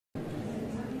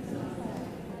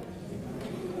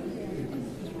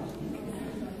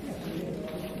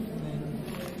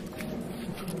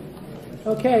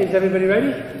Okay, is everybody ready?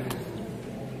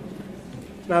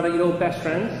 Now that you're all best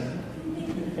friends,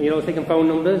 and you're all taking phone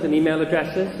numbers and email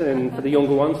addresses, and for the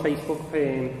younger ones, Facebook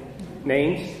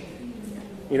names,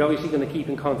 you're obviously going to keep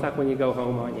in contact when you go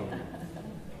home, aren't you?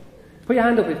 Put your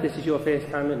hand up if this is your first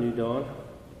time at New Dawn.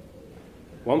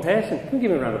 One person. Can we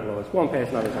give him a round of applause? One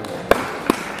person at a time.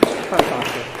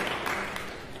 Fantastic.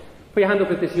 Put your hand up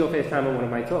if this is your first time at one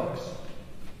of my talks.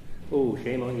 Oh,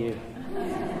 shame on you.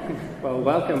 Well,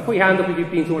 welcome. Put your hand up if you've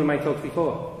been to one of my talks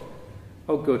before.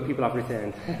 Oh, good. People have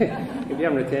returned. If you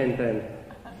haven't returned, then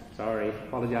sorry.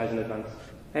 Apologise in advance.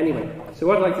 Anyway, so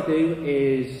what I'd like to do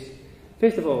is,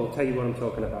 first of all, tell you what I'm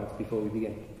talking about before we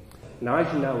begin. Now,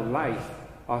 as you know, life,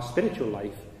 our spiritual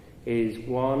life, is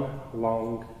one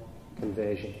long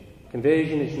conversion.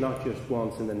 Conversion is not just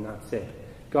once and then that's it.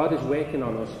 God is working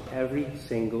on us every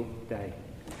single day.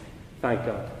 Thank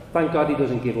God. Thank God he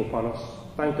doesn't give up on us.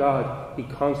 Thank God he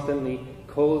constantly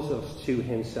calls us to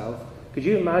himself. Could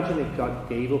you imagine if God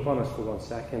gave up on us for 1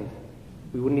 second?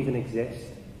 We wouldn't even exist.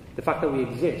 The fact that we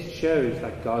exist shows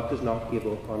that God does not give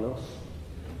up on us.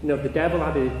 You know, if the devil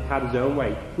had his own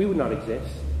way, we would not exist.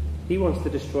 He wants to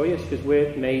destroy us because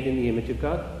we're made in the image of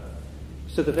God.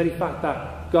 So the very fact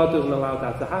that God doesn't allow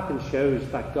that to happen shows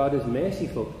that God is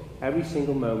merciful every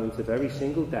single moment of every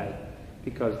single day,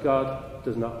 because God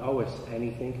does not owe us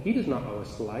anything. He does not owe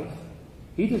us life.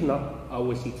 He does not owe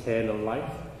us eternal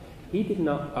life. He did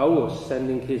not owe us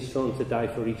sending his son to die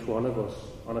for each one of us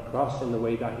on a cross in the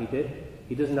way that he did.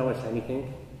 He doesn't owe us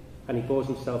anything. And he pours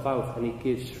himself out and he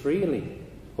gives freely,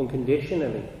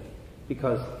 unconditionally,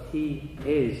 because he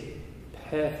is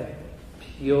perfect,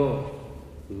 pure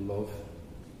love.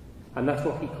 And that's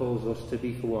what he calls us to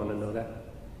be for one another.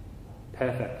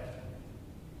 Perfect,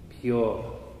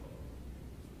 pure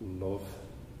love.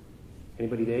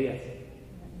 Anybody there yet?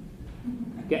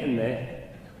 Getting there.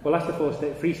 Well, that's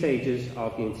the 3 stages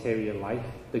of the interior life.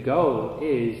 The goal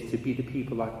is to be the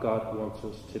people that God wants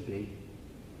us to be.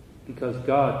 Because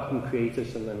God can create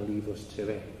us and then leave us to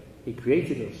it. He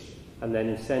created us, and then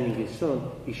in sending his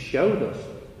son, he showed us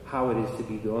how it is to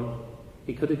be done.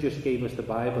 He could have just gave us the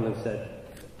Bible and said,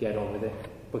 get on with it.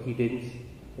 But he didn't.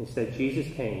 Instead, Jesus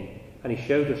came and he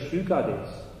showed us who God is.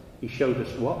 He showed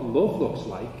us what love looks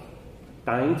like,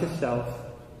 dying to self,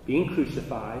 being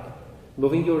crucified,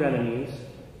 loving your enemies,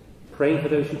 praying for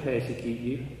those who persecute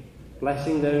you,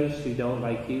 blessing those who don't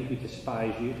like you, who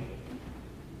despise you.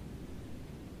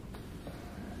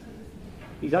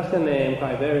 He's asking them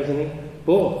quite there, isn't he?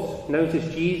 But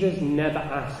notice Jesus never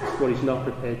asks what he's not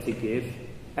prepared to give.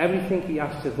 Everything he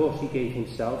asks of us, he gave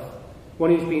himself.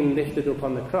 When he was being lifted up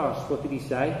on the cross, what did he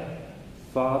say?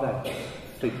 Father,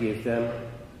 forgive them.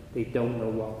 They don't know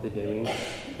what they're doing.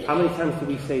 How many times do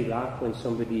we say that when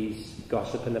somebody's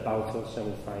gossiping about us and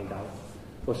we find out?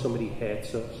 Or somebody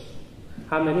hurts us?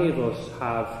 How many of us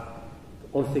have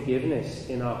unforgiveness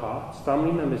in our hearts?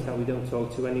 Family members that we don't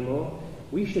talk to anymore?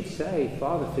 We should say,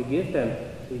 Father, forgive them.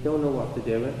 They don't know what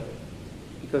they're doing.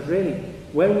 Because really,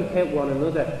 when we hurt one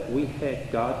another, we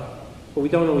hurt God. But we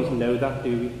don't always know that,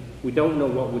 do we? We don't know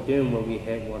what we're doing when we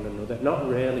hurt one another. Not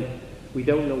really. We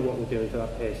don't know what we're doing to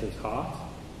that person's heart,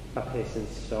 that person's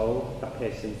soul, that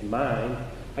person's mind.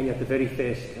 And yet the very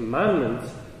first commandment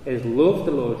is love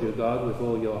the Lord your God with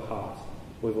all your heart,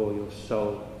 with all your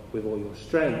soul, with all your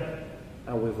strength,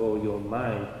 and with all your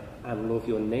mind. And love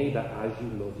your neighbour as you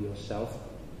love yourself.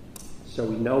 So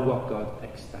we know what God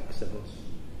expects of us.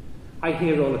 I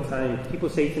hear all the time, people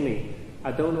say to me,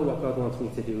 I don't know what God wants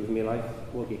me to do with my life.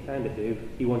 Well, you kind of do.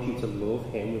 He wants you to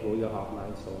love him with all your heart,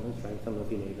 mind, soul and strength, and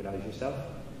love your neighbour as yourself.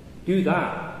 Do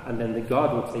that, and then the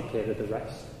God will take care of the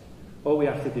rest. All we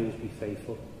have to do is be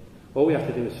faithful. All we have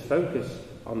to do is focus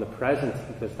on the present,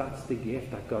 because that's the gift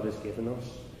that God has given us.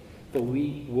 But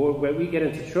where we get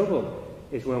into trouble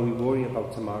is when we worry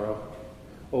about tomorrow,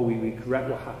 or we regret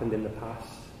what happened in the past.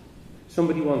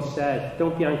 Somebody once said,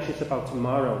 don't be anxious about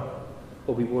tomorrow,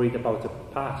 or be worried about the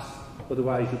past.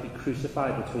 Otherwise, you'll be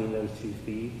crucified between those 2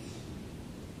 thieves.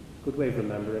 Good way of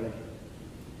remembering it.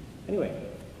 Anyway,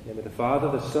 in the name of the Father,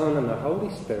 the Son, and the Holy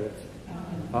Spirit.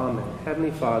 Amen.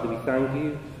 Heavenly Father, we thank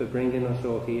you for bringing us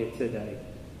all here today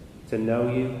to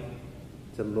know you,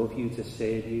 to love you, to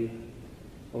serve you.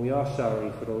 And we are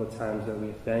sorry for all the times that we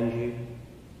offend you,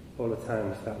 all the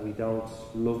times that we don't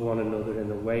love one another in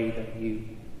the way that you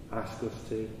ask us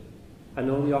to, and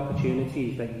all the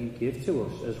opportunities that you give to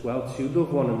us as well to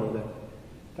love one another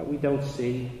that we don't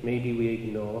see, maybe we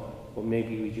ignore, or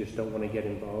maybe we just don't want to get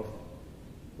involved.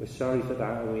 We're sorry for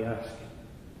that, and we ask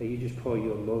that you just pour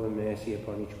your love and mercy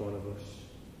upon each one of us.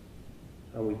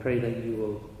 And we pray that you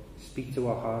will speak to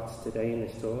our hearts today in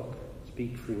this talk,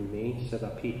 speak through me, so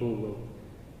that people will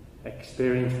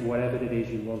experience whatever it is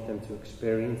you want them to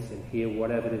experience and hear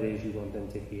whatever it is you want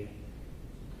them to hear.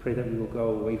 Pray that we will go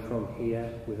away from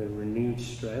here with a renewed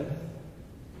strength,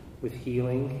 with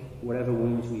healing, whatever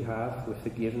wounds we have, with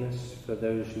forgiveness for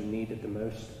those who need it the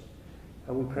most.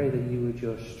 And we pray that you would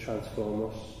just transform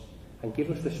us and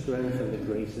give us the strength and the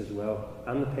grace as well,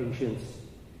 and the patience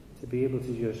to be able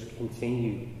to just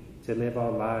continue to live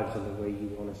our lives in the way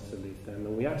you want us to live them.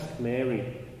 And we ask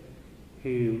Mary,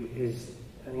 who is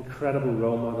an incredible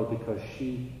role model because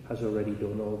she has already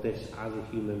done all this as a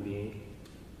human being.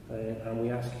 And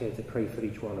we ask her to pray for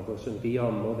each one of us and be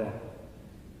our mother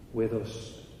with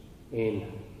us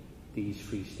in these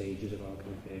 3 stages of our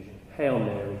conversion. Hail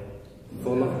Mary,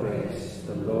 full of grace,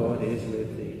 the Lord is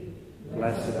with thee.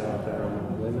 Blessed art thou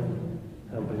among women,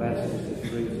 and blessed is the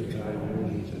fruit of thy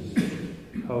womb,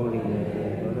 Jesus. Holy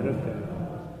Mary, Mother of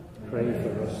God, pray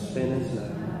for us sinners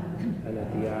now and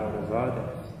at the hour of our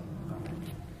death. Amen.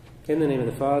 In the name of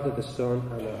the Father, the Son,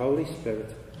 and the Holy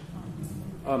Spirit.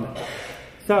 Amen.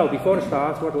 So, before I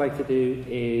start, what I'd like to do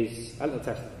is a little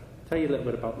testimony. Tell you a little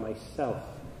bit about myself,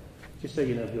 just so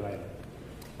you know who I am.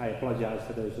 I apologise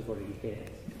for those who've already heard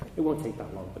it. It won't take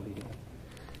that long, believe me.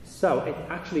 So,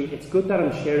 it's good that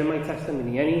I'm sharing my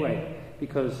testimony anyway,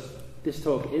 because this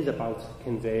talk is about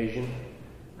conversion.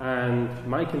 And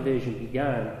my conversion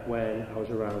began when I was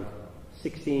around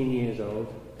 16 years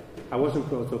old. I wasn't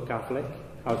brought up Catholic.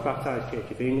 I was baptised Church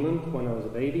of England when I was a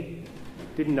baby.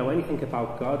 Didn't know anything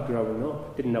about God growing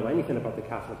up. Didn't know anything about the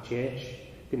Catholic Church.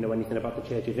 Didn't know anything about the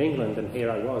Church of England. And here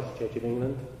I was, Church of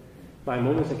England. My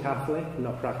mum was a Catholic,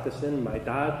 not practising. My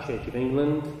dad, Church of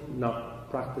England, not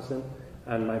practising.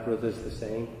 And my brother's the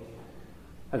same.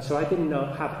 And so I didn't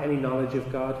have any knowledge of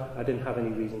God. I didn't have any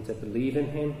reason to believe in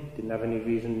him. Didn't have any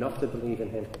reason not to believe in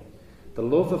him. The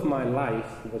love of my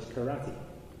life was karate.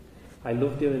 I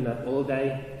loved doing that all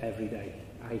day, every day.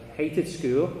 I hated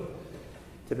school.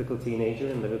 Typical teenager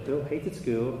in Liverpool. Hated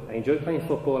school. I enjoyed playing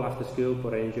football after school,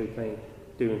 but I enjoyed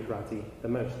doing karate the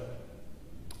most.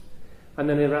 And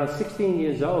then around 16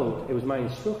 years old, it was my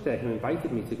instructor who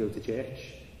invited me to go to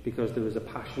church because there was a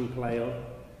passion play on.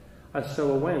 And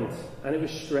so I went, and it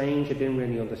was strange, I didn't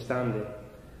really understand it.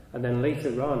 And then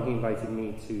later on, he invited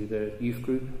me to the youth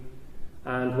group.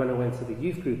 And when I went to the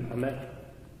youth group, I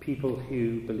met people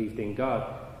who believed in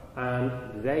God.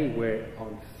 And they were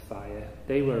on fire.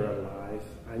 They were alive.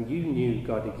 And you knew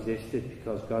God existed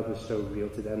because God was so real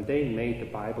to them. They made the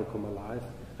Bible come alive.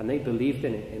 And they believed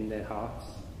in it in their hearts.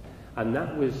 And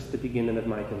that was the beginning of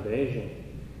my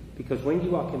conversion. Because when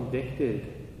you are convicted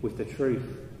with the truth,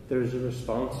 there is a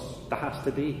response. There has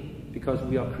to be, because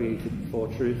we are created for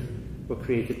truth. We're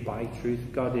created by truth.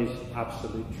 God is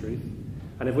absolute truth.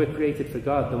 And if we're created for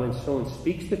God, then when someone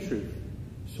speaks the truth,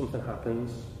 something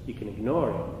happens. You can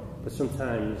ignore it, but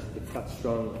sometimes it's that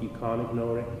strong you can't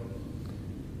ignore it.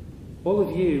 All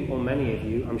of you, or many of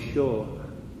you, I'm sure,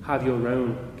 have your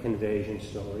own conversion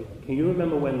story. Can you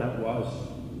remember when that was?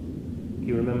 Can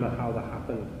you remember how that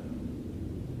happened?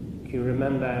 Can you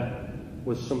remember,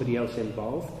 was somebody else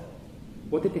involved?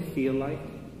 What did it feel like?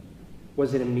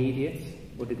 Was it immediate,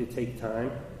 or did it take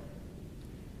time?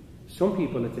 Some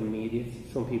people it's immediate,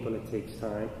 some people it takes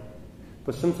time.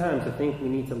 But sometimes I think we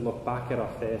need to look back at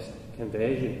our first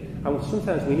conversion. And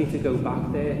sometimes we need to go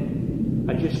back there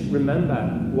and just remember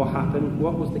what happened.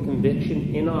 What was the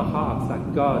conviction in our hearts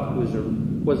that God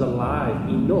was alive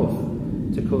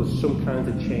enough to cause some kind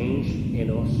of change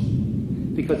in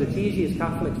us? Because it's easy as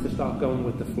Catholics to start going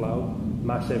with the flow.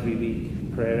 Mass every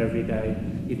week, prayer every day,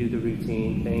 you do the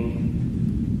routine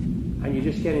thing, and you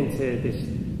just get into this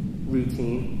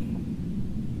routine.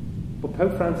 But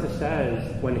Pope Francis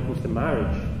says, when it comes to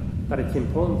marriage, that it's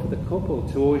important for the couple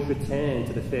to always return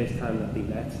to the first time that they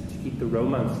met, to keep the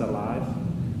romance alive.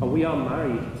 And we are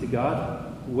married to God.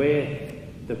 We're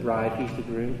the bride, he's the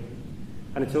groom.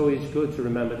 And it's always good to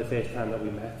remember the first time that we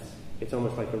met. It's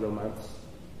almost like a romance.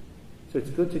 So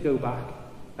it's good to go back.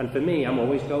 And for me, I'm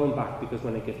always going back, because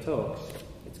when I give talks,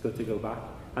 it's good to go back.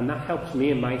 And that helps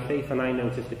me in my faith, and I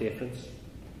notice the difference.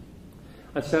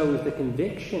 And so it was the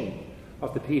conviction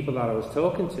of the people that I was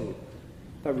talking to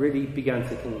that really began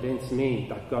to convince me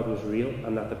that God was real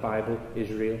and that the Bible is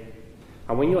real.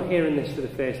 And when you're hearing this for the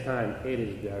first time, it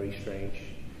is very strange.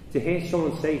 To hear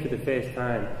someone say for the first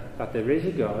time that there is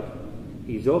a God,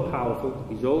 he's all-powerful,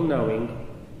 he's all-knowing,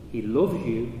 he loves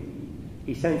you,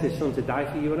 he sent his son to die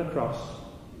for you on a cross,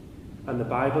 and the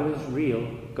Bible is real,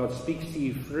 God speaks to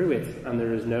you through it, and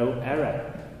there is no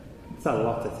error. It's a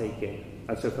lot to take in.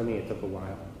 And so for me, it took a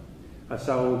while. And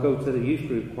so I would go to the youth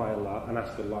group quite a lot and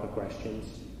ask a lot of questions.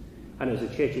 And it was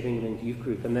a Church of England youth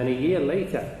group. And then a year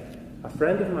later, a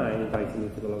friend of mine invited me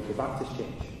to the local Baptist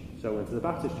church. So I went to the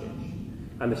Baptist church.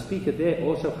 And the speaker there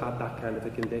also had that kind of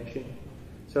a conviction.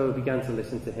 So I began to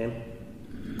listen to him.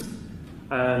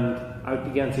 And I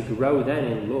began to grow then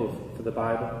in love for the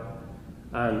Bible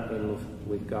and in love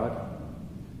with God.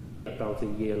 About a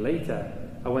year later,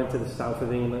 I went to the south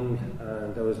of England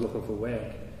and I was looking for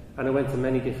work. And I went to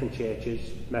many different churches: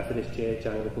 Methodist Church,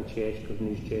 Anglican Church, Good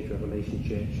News Church, Revelation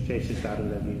Church, churches that I'd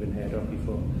never even heard of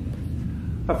before.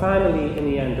 I finally, in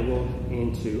the end, I walked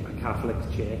into a Catholic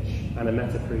church and I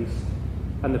met a priest.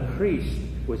 And the priest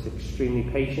was extremely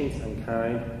patient and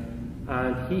kind,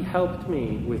 and he helped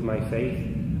me with my faith.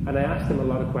 And I asked him a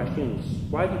lot of questions.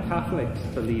 Why do Catholics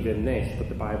believe in this, but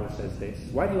the Bible says this?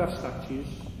 Why do you have statues?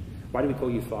 Why do we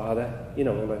call you Father? You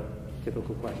know, all the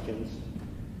typical questions.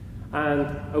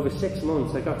 And over 6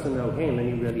 months, I got to know him,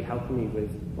 and he really helped me with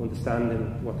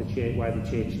understanding what the church, why the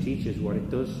church teaches what it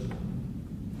does.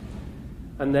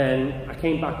 And then I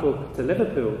came back up to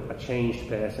Liverpool, a changed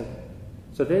person.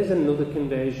 So there's another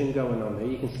conversion going on there.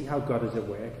 You can see how God is at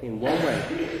work. In one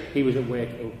way, he was at work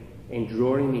in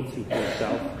drawing me to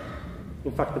himself.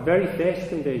 In fact, the very first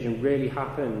conversion really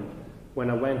happened when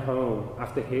I went home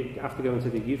after going to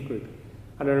the youth group.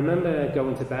 And I remember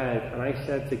going to bed and I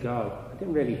said to God, I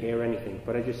didn't really hear anything,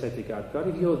 but I just said to God, God,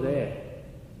 if you're there,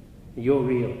 you're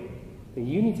real, then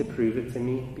you need to prove it to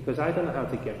me, because I don't know how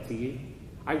to get to you.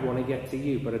 I want to get to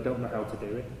you, but I don't know how to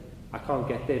do it. I can't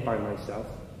get there by myself.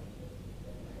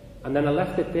 And then I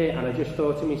left it there and I just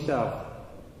thought to myself,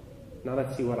 now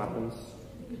let's see what happens.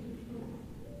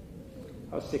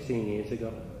 That was 16 years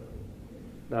ago.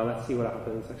 Now let's see what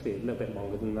happens. Actually, a little bit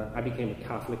longer than that. I became a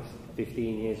Catholic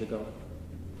 15 years ago.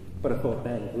 But I thought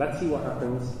then, let's see what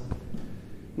happens.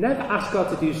 Never ask God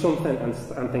to do something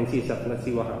and think to yourself, let's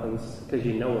see what happens, because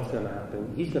you know what's going to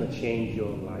happen. He's going to change your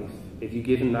life. If you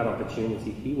give him that opportunity,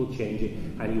 he will change it,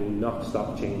 and he will not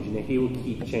stop changing it. He will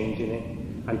keep changing it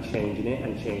and changing it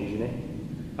and changing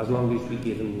it, as long as we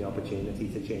give him the opportunity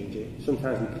to change it.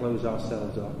 Sometimes we close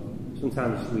ourselves off.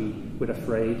 Sometimes we're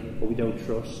afraid or we don't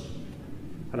trust.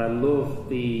 And I love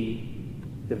the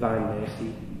divine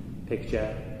mercy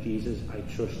picture. Jesus, I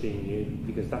trust in you,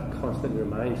 because that constantly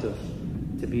reminds us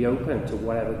to be open to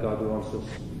whatever God wants us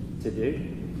to do.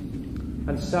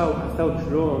 And so I felt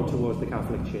drawn towards the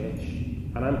Catholic Church,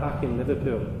 and I'm back in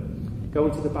Liverpool.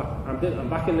 I'm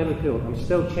back in Liverpool. I'm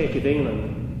still Church of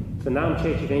England. So now I'm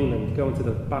Church of England, going to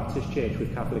the Baptist Church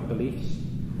with Catholic beliefs.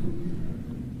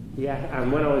 Yeah,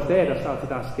 and when I was there, I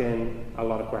started asking a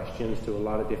lot of questions to a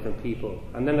lot of different people.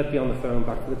 And then I'd be on the phone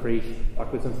back to the priest,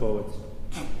 backwards and forwards.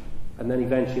 And then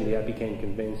eventually I became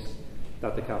convinced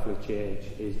that the Catholic Church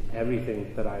is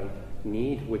everything that I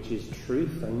need, which is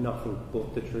truth and nothing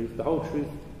but the truth. The whole truth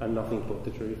and nothing but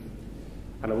the truth.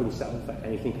 And I wouldn't settle for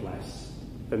anything less.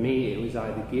 For me, it was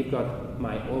either give God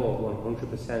my all,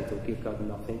 100%, or give God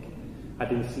nothing. I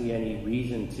didn't see any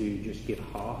reason to just give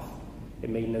half. It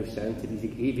made no sense. If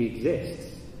he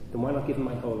exists, then why not give him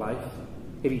my whole life?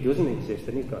 If he doesn't exist,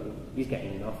 then he's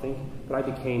getting nothing. But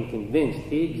I became convinced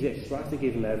he exists, so I have to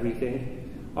give him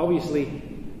everything. Obviously,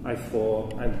 I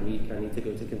thought, I'm weak, I need to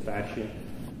go to confession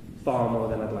far more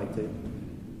than I'd like to.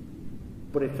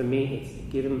 But for me,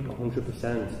 it's give him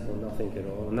 100% or nothing at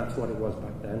all. And that's what it was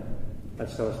back then. And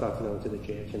so I started going to the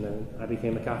church, and then I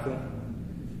became a Catholic.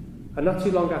 And not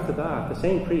too long after that, the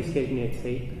same priest gave me a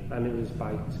tape, and it was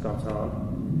by Scott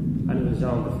Hahn, and it was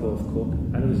on the fourth cup,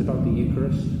 and it was about the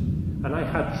Eucharist. And I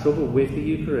had trouble with the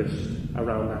Eucharist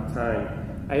around that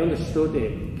time. I understood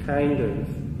it, kind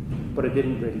of, but I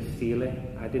didn't really feel it.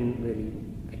 I didn't really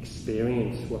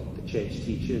experience what the church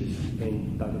teaches,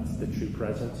 in that it's the true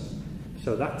presence.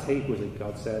 So that tape was a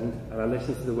godsend, and I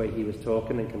listened to the way he was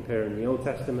talking and comparing the Old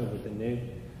Testament with the New,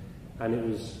 and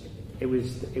it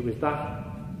was that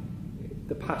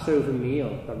the Passover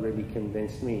meal that really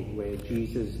convinced me, where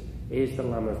Jesus is the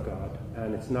Lamb of God,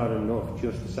 and it's not enough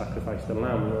just to sacrifice the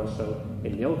lamb. We also,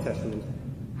 in the Old Testament,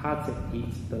 had to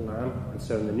eat the lamb, and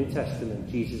so in the New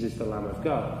Testament, Jesus is the Lamb of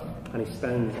God, and he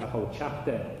spends a whole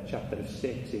chapter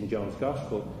 6 in John's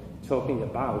Gospel, talking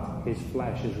about his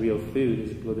flesh as real food,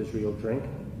 his blood as real drink.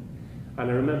 And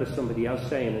I remember somebody else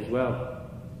saying as well,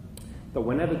 that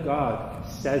whenever God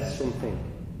says something,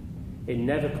 it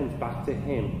never comes back to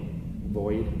him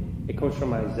void. It comes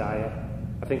from Isaiah.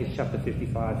 I think it's chapter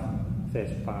 55,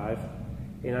 verse 5.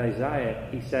 In Isaiah,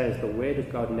 he says the word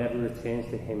of God never returns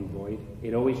to him void.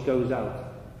 It always goes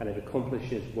out and it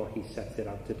accomplishes what he sets it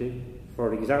out to do.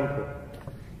 For example,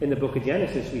 in the book of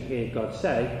Genesis, we hear God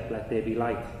say, let there be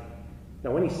light. Now,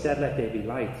 when he said, let there be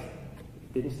light,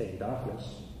 it didn't stay in darkness.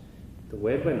 The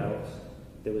word went out,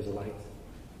 there was light.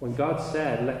 When God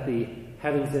said, let the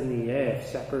heavens and the earth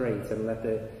separate, and let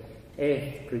the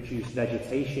earth produced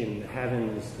vegetation, the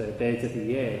heavens, the birds of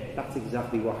the air. That's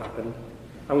exactly what happened.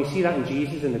 And we see that in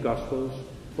Jesus in the Gospels.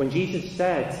 When Jesus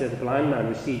said to the blind man,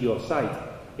 receive your sight,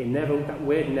 that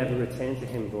word never returned to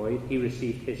him void. He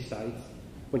received his sight.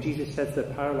 When Jesus said to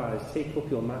the paralyzed, take up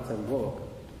your mat and walk,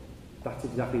 that's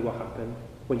exactly what happened.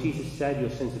 When Jesus said your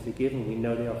sins are forgiven, we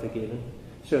know they are forgiven.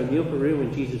 So in the upper room,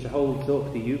 when Jesus holds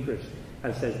up the Eucharist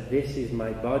and says, this is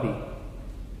my body,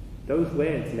 those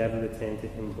words never return to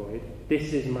him void.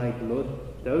 This is my blood.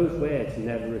 Those words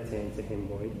never return to him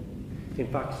void. In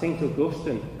fact, St.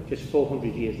 Augustine, just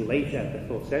 400 years later, the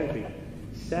 4th century,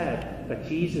 said that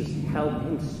Jesus held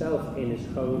himself in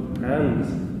his own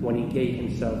hands when he gave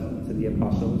himself to the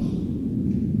apostles.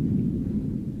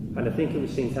 And I think it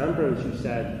was St. Ambrose who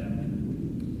said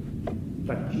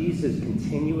that Jesus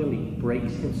continually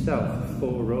breaks himself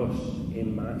for us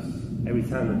in Mass. Every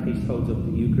time the priest holds up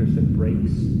the Eucharist, it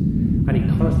breaks. And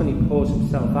he constantly pours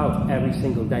himself out every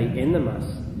single day in the Mass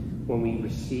when we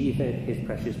receive his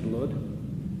precious blood.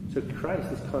 So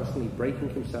Christ is constantly breaking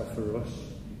himself for us.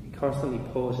 He constantly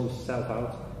pours himself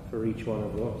out for each one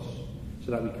of us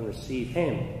so that we can receive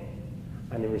him.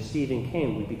 And in receiving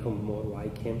him, we become more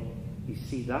like him. You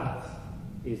see, that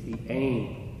is the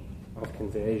aim of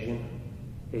conversion,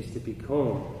 is to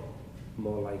become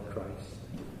more like Christ.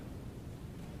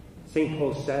 St.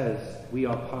 Paul says we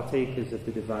are partakers of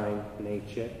the divine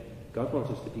nature. God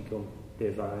wants us to become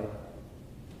divine.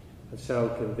 And so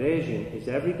conversion is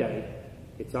every day,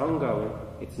 it's ongoing,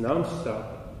 it's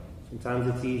non-stop.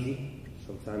 Sometimes it's easy,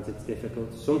 sometimes it's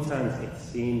difficult, sometimes it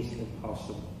seems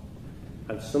impossible.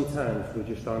 And sometimes we're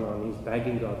just on our knees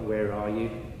begging God, where are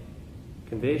you?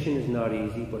 Conversion is not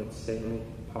easy, but it's certainly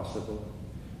possible.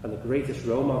 And the greatest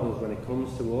role models when it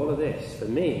comes to all of this, for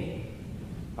me,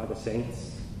 are the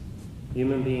saints.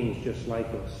 Human beings just like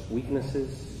us.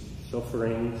 Weaknesses,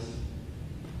 sufferings,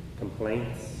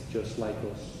 complaints, just like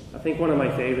us. I think one of my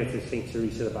favourites is St.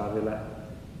 Teresa of Avila,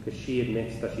 because she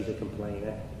admits that she's a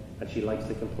complainer, and she likes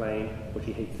to complain, but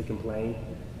she hates to complain.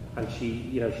 And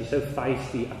she's so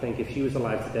feisty. I think if she was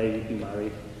alive today, we'd be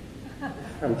married.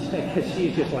 Because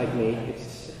she's just like me.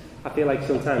 I feel like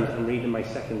sometimes I'm reading my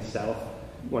second self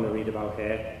when I read about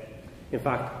her. In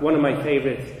fact, one of my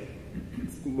favourite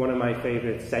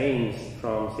sayings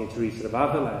from St. Teresa of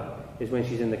Avila is when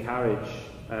she's in the carriage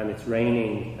and it's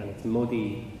raining and it's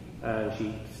muddy and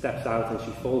she steps out and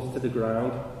she falls to the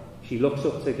ground. She looks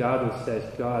up to God and says,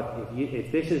 God,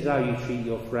 if this is how you treat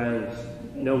your friends,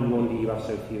 no wonder you have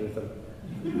so few of them.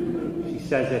 She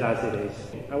says it as it is.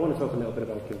 I want to talk a little bit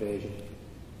about conversion.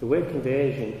 The word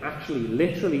conversion actually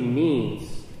literally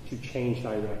means to change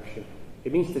direction.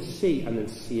 It means to see and then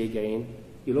see again.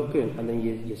 You look in and then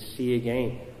you see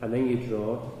again and then you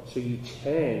draw. So you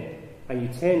turn and you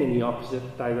turn in the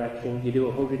opposite direction. You do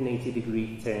a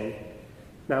 180-degree turn.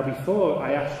 Now before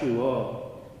I ask you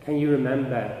all, can you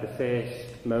remember the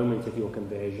first moment of your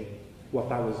conversion? What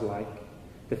that was like?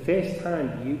 The first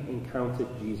time you encountered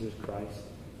Jesus Christ,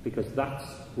 because that's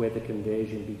where the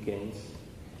conversion begins.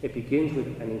 It begins with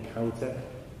an encounter.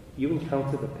 You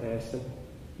encounter the person.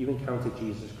 You encounter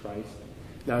Jesus Christ.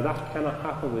 Now that cannot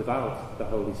happen without the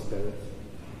Holy Spirit.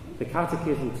 The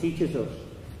Catechism teaches us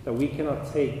that we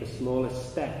cannot take the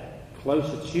smallest step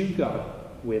closer to God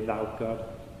without God.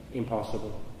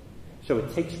 Impossible. So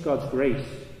it takes God's grace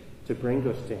to bring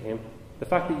us to him. The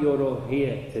fact that you're all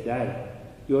here today,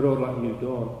 you're all at New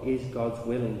Dawn, is God's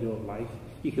will in your life.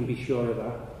 You can be sure of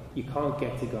that. You can't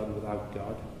get to God without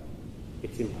God.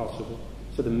 It's impossible.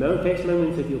 So the first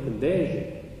moment of your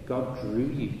conversion, God drew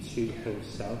you to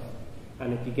himself.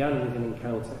 And it began with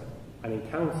an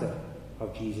encounter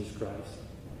of Jesus Christ.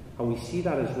 And we see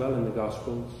that as well in the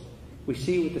Gospels. We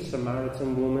see it with the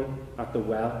Samaritan woman at the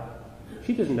well.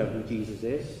 She doesn't know who Jesus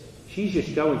is. She's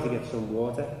just going to get some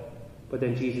water. But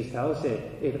then Jesus tells her,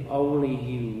 if only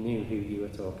you knew who you were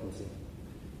talking to,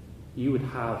 you would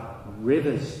have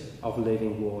rivers of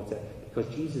living water,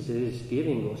 because Jesus is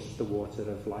giving us the water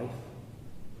of life.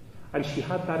 And she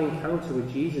had that encounter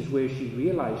with Jesus where she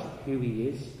realized who he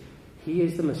is. He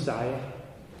is the Messiah.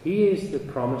 He is the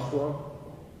promised one.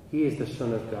 He is the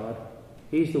Son of God.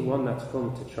 He is the one that's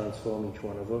come to transform each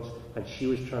one of us. And she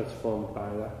was transformed by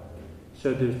that.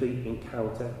 So there's the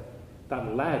encounter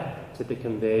that led to the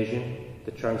conversion,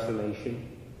 the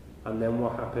transformation. And then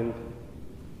what happened?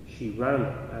 She ran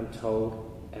and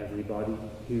told everybody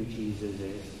who Jesus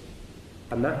is.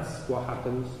 And that's what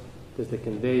happens. There's the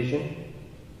conversion,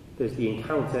 there's the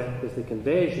encounter, there's the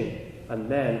conversion, and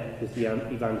then there's the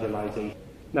evangelization.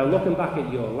 Now, looking back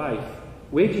at your life,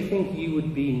 where do you think you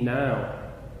would be now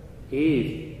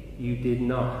if you did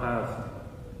not have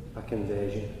a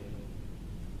conversion?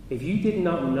 If you did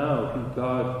not know who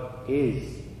God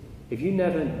is, if you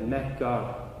never met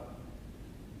God,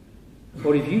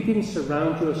 or if you didn't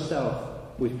surround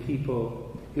yourself with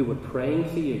people who were praying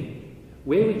for you,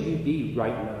 where would you be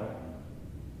right now?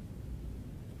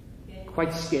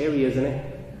 Quite scary, isn't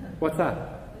it? What's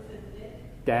that?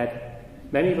 Dead.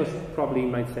 Many of us probably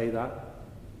might say that.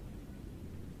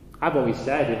 I've always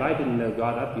said, if I didn't know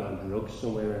God, I'd be on drugs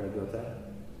somewhere in a gutter.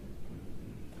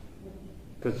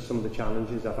 Because of some of the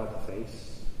challenges I've had to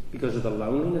face. Because of the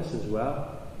loneliness as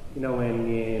well. You know,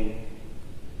 when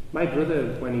my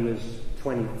brother, when I was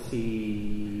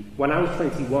 21,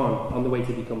 on the way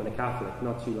to becoming a Catholic,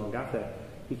 not too long after,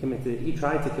 he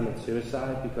tried to commit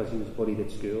suicide because he was bullied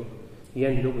at school. He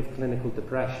ended up with clinical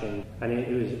depression, and it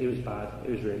was bad.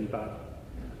 It was really bad.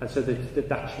 And so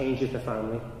that changes the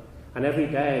family. And every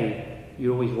day,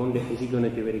 you always wonder, is he going to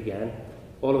do it again?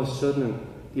 All of a sudden,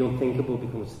 the unthinkable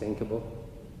becomes thinkable.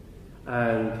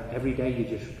 And every day you're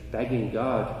just begging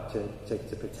God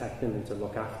to protect him and to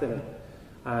look after him.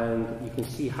 And you can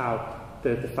see how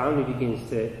the family begins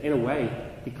to, in a way,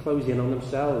 they close in on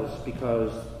themselves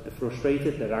because they're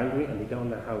frustrated, they're angry, and they don't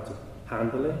know how to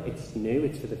handle it. It's new,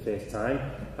 it's for the first time.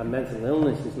 And mental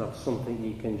illness is not something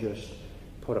you can just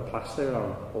put a plaster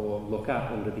on or look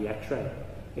at under the x-ray.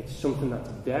 It's something that's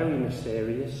very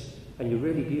mysterious, and you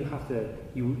really do have to,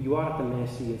 you are at the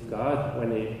mercy of God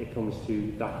when it comes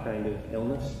to that kind of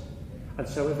illness. And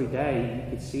so every day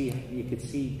you could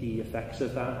see the effects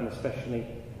of that, and especially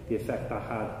the effect that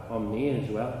had on me as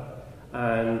well.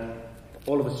 And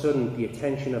all of a sudden the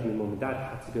attention of my mum and dad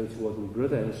had to go towards my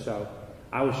brother, and so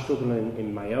I was struggling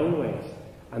in my own ways,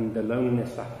 and the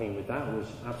loneliness that came with that was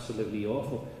absolutely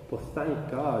awful. But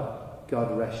thank God,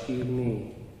 God rescued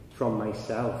me from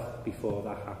myself before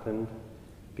that happened,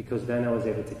 because then I was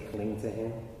able to cling to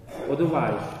him.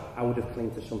 Otherwise, I would have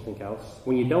clung to something else.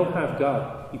 When you don't have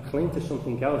God, you cling to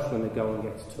something else when the going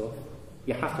gets tough.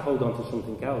 You have to hold on to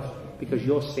something else because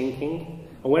you're sinking.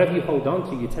 And whatever you hold on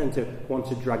to, you tend to want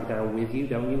to drag down with you,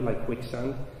 don't you, like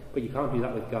quicksand? But you can't do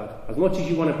that with God. As much as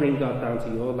you want to bring God down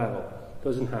to your level, it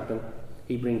doesn't happen.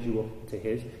 He brings you up to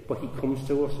his. But he comes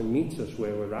to us and meets us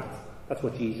where we're at. That's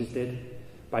what Jesus did.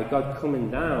 By God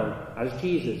coming down as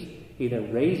Jesus, he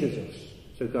then raises us.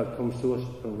 So God comes to us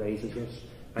and raises us.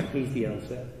 And he's the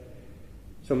answer.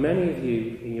 So many of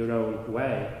you, in your own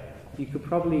way, you could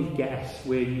probably guess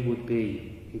where you would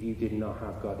be if you did not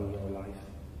have God in your life.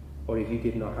 Or if you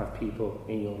did not have people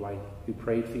in your life who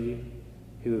prayed for you,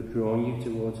 who have drawn you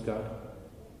towards God.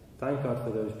 Thank God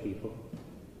for those people.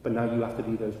 But now you have to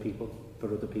be those people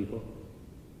for other people.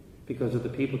 Because other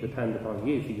people depend upon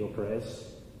you for your prayers.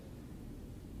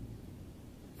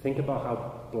 Think about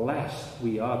how blessed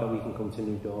we are that we can come to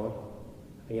New Dawn.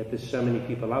 And yet there's so many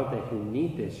people out there who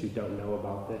need this, who don't know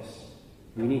about this.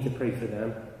 We need to pray for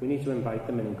them. We need to invite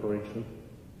them and encourage them.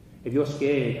 If you're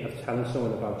scared of telling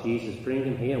someone about Jesus, bring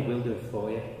them here and we'll do it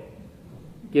for you.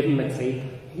 Give them a tape,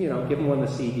 give them one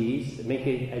of the CDs, make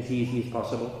it as easy as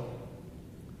possible.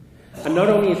 And not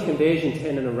only is conversion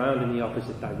turning around in the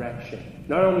opposite direction,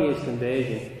 not only is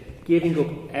conversion giving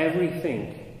up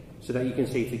everything so that you can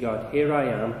say to God, here I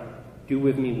am, do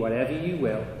with me whatever you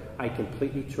will, I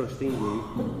completely trust in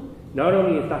you. Not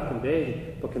only is that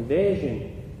conversion, but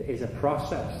conversion is a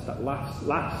process that lasts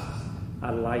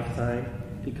a lifetime,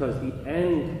 because the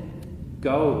end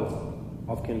goal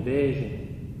of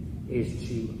conversion is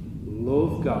to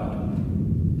love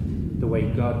God the way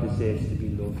God deserves to be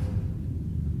loved,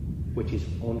 which is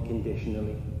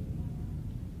unconditionally.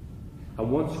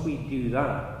 And once we do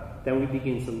that, then we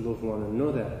begin to love one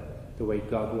another the way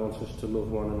God wants us to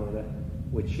love one another,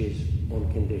 which is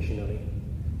unconditionally.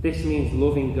 This means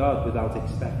loving God without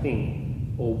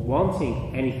expecting or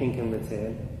wanting anything in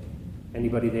return.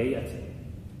 Anybody there yet?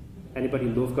 Anybody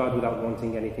love God without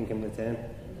wanting anything in return?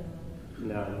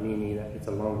 No, me neither. It's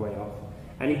a long way off.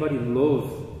 Anybody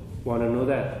love one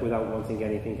another without wanting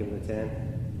anything in return?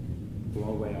 A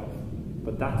long way off.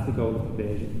 But that's the goal of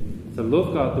conversion. To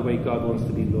love God the way God wants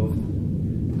to be loved.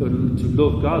 To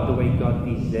love God the way God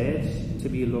deserves to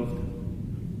be loved.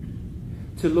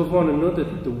 To love one another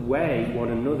the way one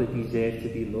another deserves to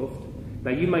be loved.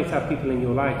 Now you might have people in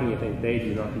your life and you think they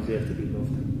do not deserve to be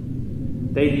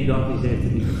loved. They do not deserve to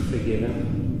be forgiven.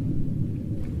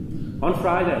 On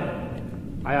Friday,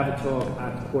 I have a talk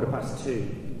at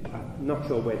 2:15. I'm not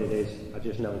sure where it is, I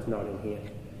just know it's not in here.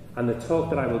 And the talk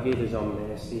that I will give is on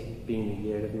mercy, being the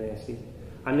year of mercy.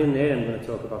 And in there I'm going to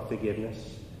talk about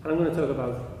forgiveness. And I'm going to talk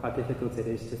about how difficult it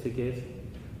is to forgive.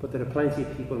 But there are plenty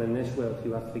of people in this world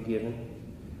who have forgiven,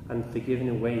 and forgiven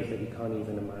in ways that you can't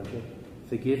even imagine.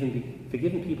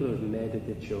 Forgiven people who have murdered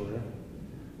their children.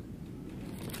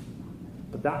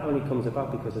 But that only comes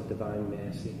about because of divine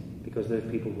mercy, because those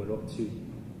people were up to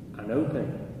and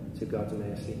open to God's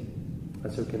mercy.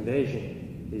 And so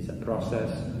conversion is a process,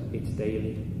 it's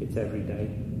daily, it's every day.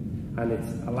 And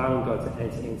it's allowing God to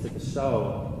enter into the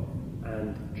soul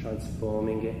and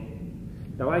transforming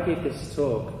it. Now, I gave this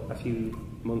talk a few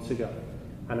months ago,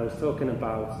 and I was talking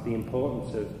about the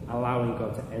importance of allowing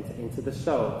God to enter into the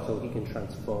soul so he can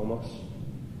transform us.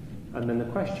 And then the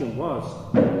question was,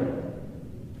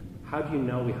 how do you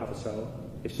know we have a soul?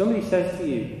 If somebody says to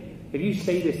you, if you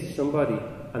say this to somebody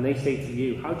and they say to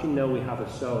you, how do you know we have a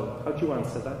soul? How do you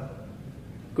answer that?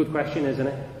 Good question, isn't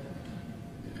it?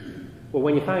 Well,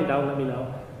 when you find out, let me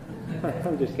know.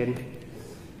 I'm just kidding.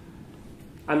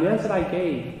 And the answer I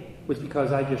gave was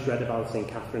because I just read about St.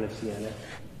 Catherine of Siena.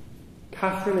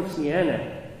 Catherine of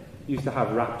Siena used to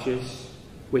have raptures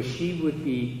where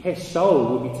her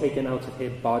soul would be taken out of her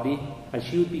body and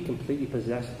she would be completely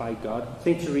possessed by God.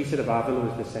 St. Teresa of Avila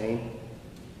was the same.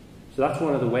 So that's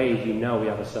one of the ways you know we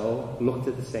have a soul. Look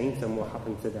to the saints and what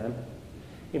happened to them.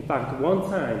 In fact, one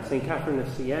time, St. Catherine of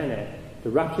Siena, the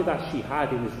rapture that she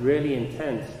had, it was really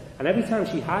intense. And every time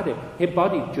she had it, her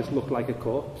body just looked like a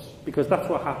corpse. Because that's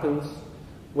what happens.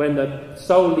 When the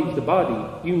soul leaves the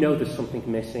body, you know there's something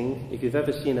missing. If you've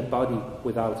ever seen a body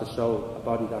without a soul, a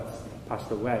body that's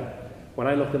passed away. When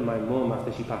I looked at my mum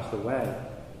after she passed away,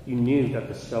 you knew that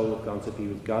the soul had gone to be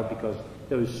with God because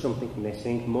there was something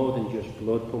missing, more than just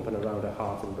blood pumping around her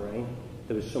heart and brain.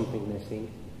 There was something missing.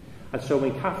 And so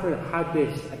when Catherine had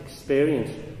this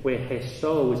experience where her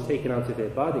soul was taken out of her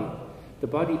body, the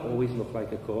body always looked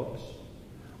like a corpse.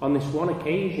 On this one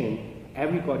occasion,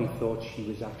 everybody thought she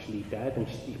was actually dead, and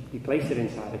he placed her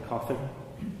inside a coffin.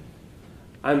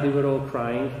 And they were all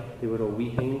crying, they were all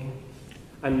weeping,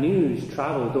 and news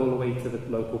travelled all the way to the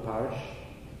local parish.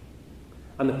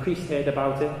 And the priest heard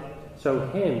about it, so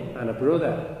him and a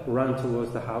brother ran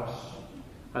towards the house,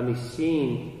 and they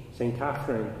seen St.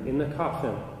 Catherine in the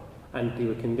coffin, and they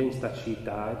were convinced that she'd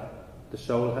died. The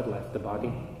soul had left the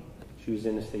body. She was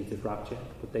in a state of rapture,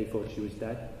 but they thought she was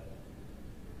dead.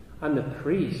 And the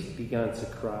priest began to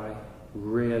cry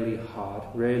really hard,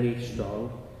 really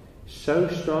strong. So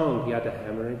strong he had a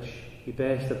hemorrhage. He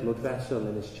burst a blood vessel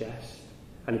in his chest,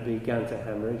 and it began to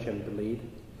hemorrhage and bleed.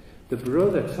 The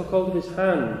brother took hold of his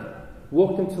hand,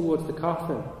 walked him towards the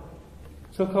coffin,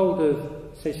 took hold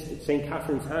of St.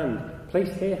 Catherine's hand,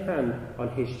 placed her hand on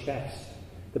his chest.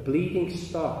 The bleeding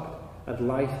stopped, and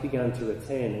life began to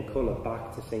return and colour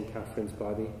back to St. Catherine's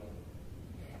body.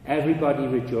 Everybody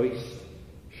rejoiced.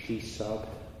 She sobbed.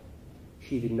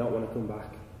 She did not want to come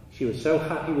back. She was so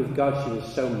happy with God, she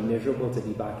was so miserable to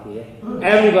be back here.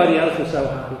 Everybody else was so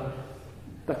happy.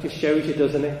 That just shows you,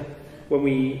 doesn't it? When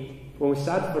we're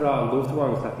sad for our loved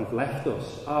ones that they've left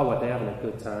us, are they having a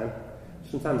good time?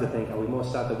 Sometimes I think, are we more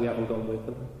sad that we haven't gone with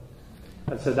them?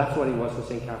 And so that's what it was for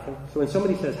St. Catherine. So when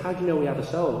somebody says, how do you know we have a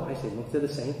soul? I say, look to the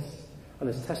saints. And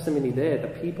there's testimony there, the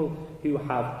people who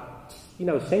have,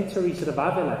 St. Teresa of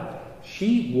Avila,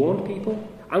 she warned people,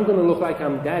 I'm going to look like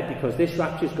I'm dead because this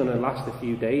rapture's going to last a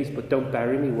few days, but don't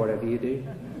bury me, whatever you do.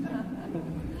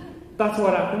 That's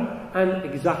what happened,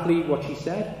 and exactly what she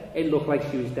said. It looked like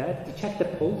she was dead. They checked the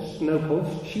pulse, no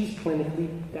pulse. She's clinically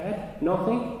dead,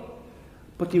 nothing.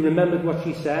 But they remembered what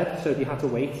she said, so they had to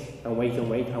wait and wait and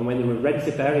wait. And when they were ready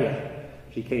to bury her,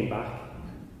 she came back.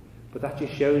 But that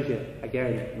just shows you,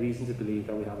 again, reason to believe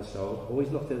that we have a soul. Always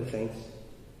look to the saints.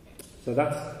 So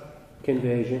that's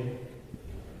conversion.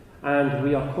 And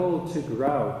we are called to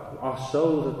grow. Our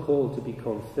souls are called to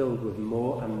become filled with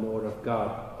more and more of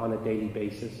God on a daily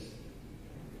basis.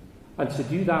 And to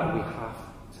do that, we have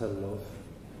to love.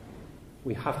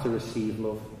 We have to receive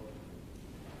love.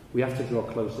 We have to draw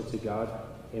closer to God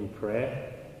in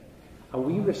prayer. And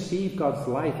we receive God's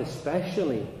life,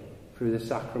 especially through the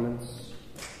sacraments,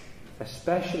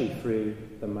 especially through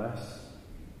the Mass,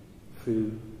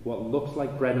 through what looks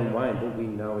like bread and wine, but we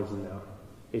know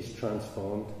is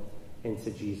transformed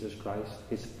into Jesus Christ,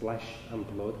 his flesh and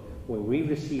blood. When we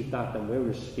receive that, then we're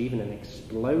receiving an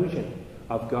explosion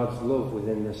of God's love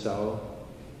within the soul.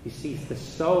 You see, the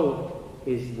soul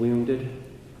is wounded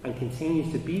and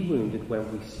continues to be wounded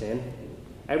when we sin.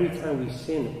 Every time we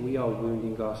sin, we are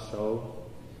wounding our soul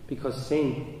because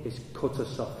sin is cut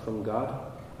us off from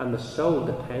God, and the soul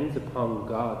depends upon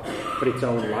God for its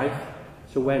own life.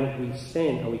 So when we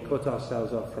sin and we cut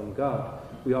ourselves off from God,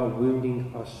 we are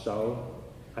wounding our soul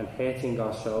and hurting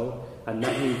our soul, and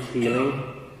that needs healing.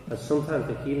 And sometimes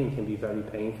the healing can be very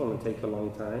painful and take a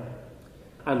long time.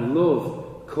 And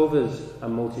love covers a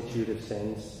multitude of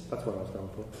sins. That's what I was going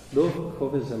for. Love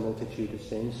covers a multitude of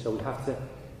sins, so we have to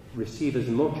receive as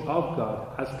much of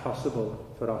God as possible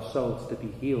for our souls to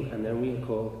be healed, and then we are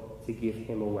called to give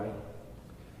him away.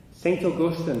 St.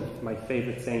 Augustine, my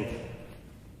favourite saint,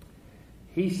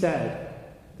 he said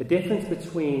the difference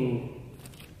between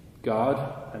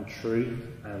God and truth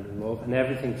and love and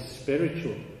everything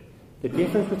spiritual, the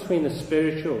difference between the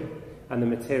spiritual and the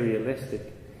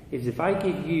materialistic is if I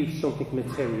give you something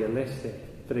materialistic,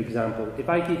 for example, if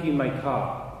I give you my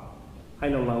car, I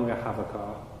no longer have a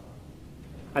car.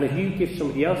 And if you give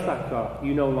somebody else that car,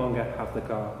 you no longer have the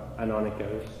car, and on it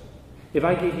goes. If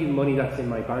I give you money that's in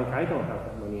my bank, I don't have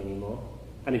that money anymore.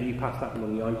 And if you pass that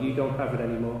money on, you don't have it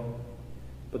anymore.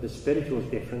 But the spiritual is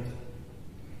different.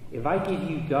 If I give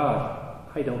you God,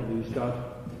 I don't lose God.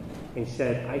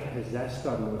 Instead, I possess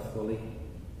God more fully.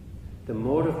 The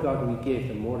more of God we give,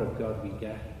 the more of God we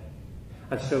get.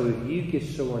 And so if you give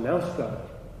someone else God,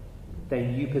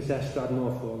 then you possess God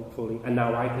more fully. And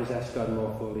now I possess God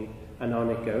more fully. And on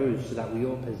it goes, so that we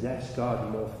all possess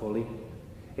God more fully.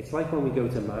 It's like when we go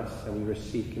to Mass and we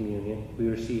receive communion, we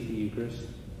receive the Eucharist.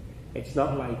 It's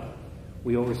not like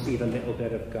we all receive a little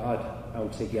bit of God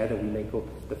and together we make up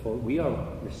the full. We are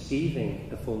receiving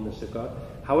the fullness of God.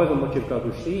 However much of God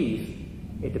we receive,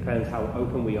 it depends how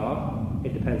open we are.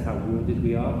 It depends how wounded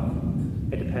we are.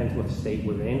 It depends what state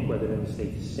we're in, whether in a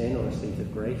state of sin or a state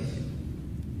of grace.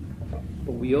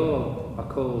 But we all are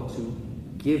called to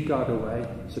give God away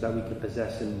so that we can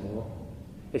possess him more.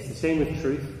 It's the same with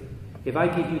truth. If I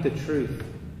give you the truth,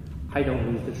 I don't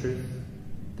lose the truth.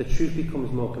 The truth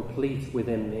becomes more complete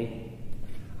within me.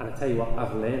 And I tell you what,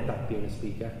 I've learned that being a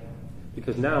speaker.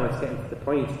 Because now it's getting to the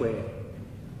point where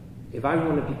if I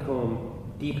want to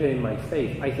become deeper in my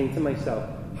faith, I think to myself,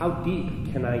 how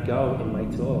deep can I go in my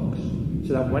talks?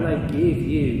 So that when I give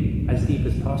you as deep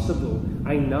as possible,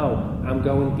 I know I'm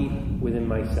going deep within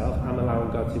myself. I'm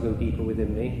allowing God to go deeper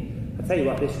within me. I tell you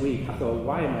what, this week I thought,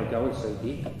 why am I going so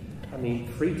deep? I mean,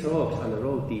 3 talks and they're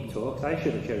all deep talks. I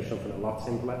should have chosen something a lot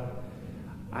simpler.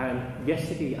 And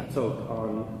yesterday I talked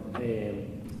on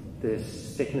the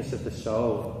sickness of the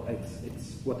soul.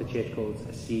 It's what the church calls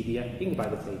acedia. You can buy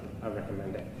the tape, I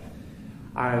recommend it.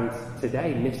 And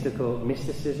today,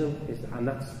 mysticism, and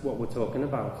that's what we're talking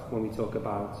about when we talk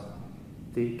about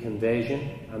the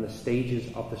conversion and the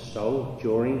stages of the soul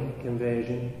during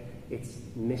conversion. It's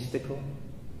mystical.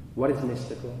 What is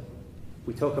mystical?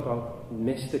 We talk about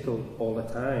mystical all the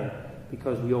time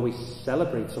because we always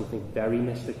celebrate something very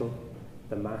mystical,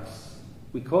 the Mass.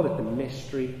 We call it the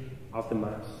mystery of the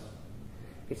Mass.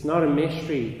 It's not a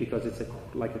mystery because it's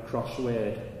like a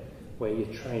crossword where you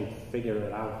try and figure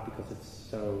it out because it's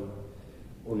so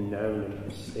unknown and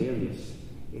mysterious.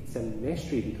 It's a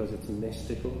mystery because it's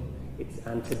mystical.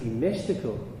 And to be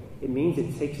mystical, it means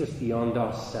it takes us beyond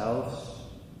ourselves.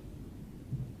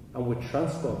 And we're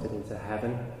transported into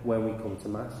heaven when we come to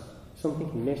Mass.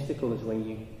 Something mystical is when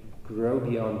you grow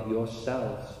beyond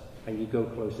yourselves and you go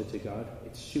closer to God.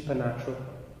 It's supernatural.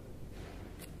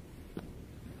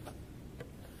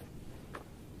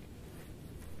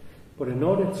 But in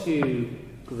order to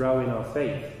grow in our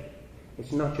faith,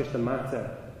 it's not just a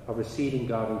matter of receiving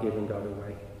God and giving God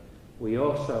away. We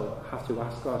also have to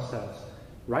ask ourselves,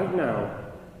 right now,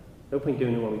 no point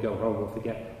doing it when we go home, we'll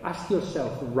forget. Ask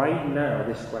yourself right now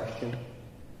this question: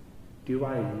 do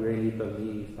I really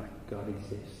believe that God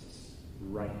exists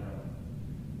right now?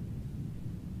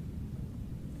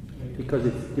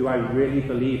 Because do I really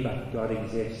believe that God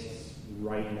exists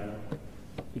right now?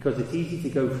 Because it's easy to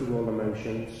go through all the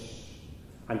motions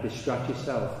and distract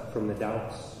yourself from the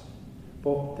doubts.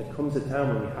 But there comes a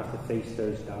time when you have to face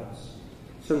those doubts.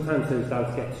 Sometimes those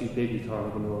doubts get too big, you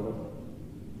can't ignore them.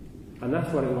 And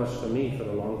that's what it was for me for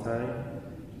a long time.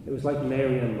 It was like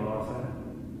Mary and Martha.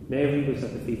 Mary was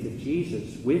at the feet of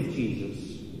Jesus, with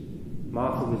Jesus.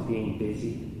 Martha was being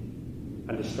busy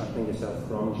and distracting herself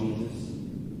from Jesus.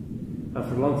 And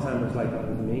for a long time it was like that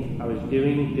with me. I was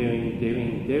doing.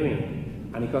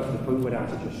 And it got to the point where I had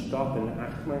to just stop and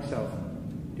ask myself,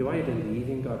 do I believe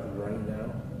in God right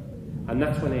now? And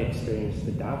that's when I experienced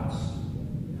the doubts.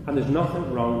 And there's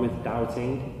nothing wrong with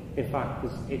doubting. In fact,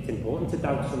 it's important to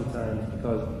doubt sometimes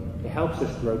because it helps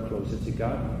us grow closer to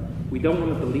God. We don't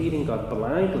want to believe in God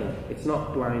blindly. It's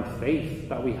not blind faith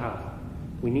that we have.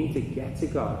 We need to get to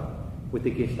God with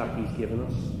the gift that He's given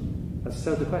us. And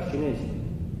so the question is,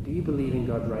 do you believe in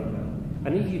God right now?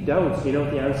 And if you don't, you know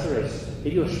what the answer is.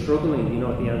 If you're struggling, you know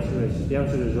what the answer is. The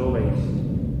answer is always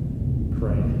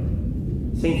pray.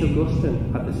 St.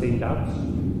 Augustine had the same doubts.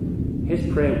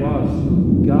 His prayer was,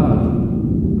 God,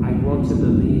 I want to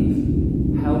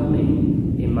believe. Help me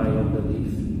in my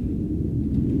unbelief.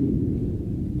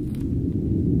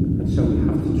 And so we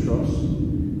have to trust.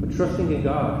 But trusting in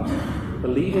God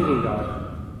Believing in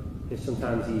God is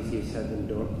sometimes easier said than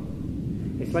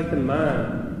done. It's like the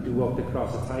man who walked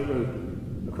across a tightrope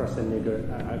across the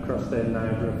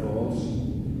Niagara Falls.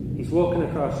 He's walking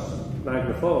across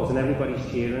Niagara Falls and everybody's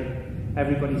cheering.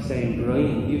 Everybody's saying,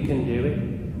 brilliant, you can do it.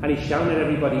 And he's shouting at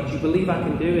everybody, do you believe I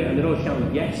can do it? And they're all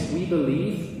shouting, yes, we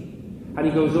believe. And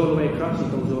he goes all the way across, he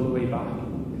comes all the way back.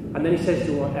 And then he says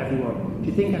to everyone, do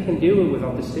you think I can do it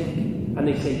without the stick? And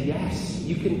they say, yes,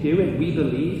 you can do it, we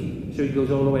believe. So he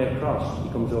goes all the way across, he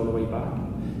comes all the way back.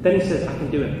 Then he says, I can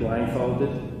do it blindfolded.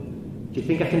 Do you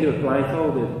think I can do it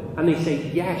blindfolded? And they say,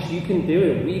 yes, you can do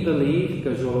it, we believe. He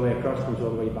goes all the way across, comes all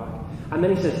the way back. And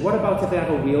then he says, what about if I have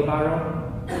a wheelbarrow?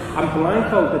 I'm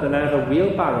blindfolded and I have a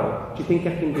wheelbarrow. Do you think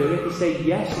I can do it? They say,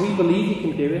 yes, we believe you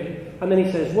can do it. And then he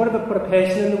says, what if I put a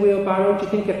person in the wheelbarrow? Do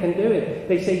you think I can do it?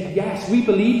 They say, yes, we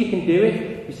believe you can do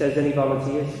it. He says, any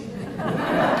volunteers?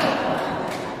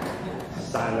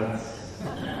 Silence.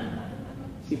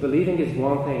 See, believing is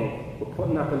one thing, but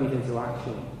putting that belief into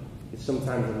action is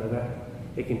sometimes another.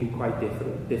 It can be quite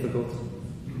difficult.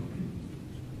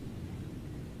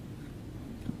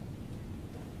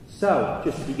 So,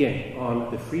 just to begin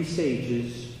on the 3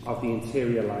 stages of the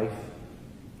interior life.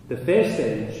 The first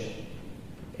stage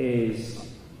is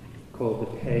called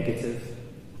the purgative,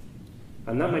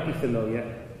 and that might be familiar,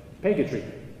 purgatory.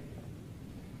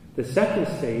 The second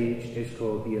stage is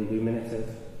called the illuminative,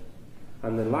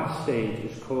 and the last stage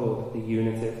is called the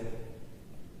unitive.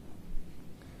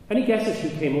 Any guesses who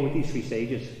came up with these 3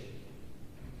 stages?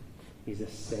 He's a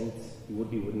saint, he would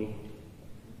be, wouldn't he?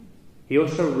 He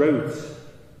also wrote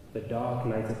The Dark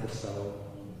Night of the Soul.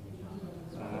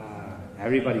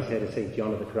 Everybody's heard of St.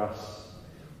 John of the Cross.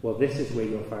 Well, this is where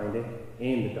you'll find it,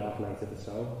 in The Dark Night of the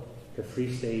Soul, the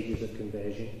 3 stages of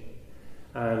conversion.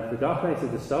 And the Dark Night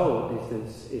of the Soul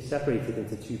is separated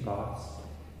into 2 parts.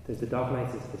 There's the Dark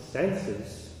Night of the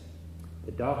Senses,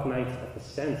 the Dark Night of the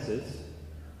Senses,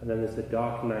 and then there's the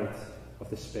Dark Night of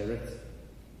the Spirit.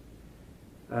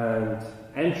 And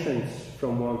entrance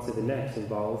from one to the next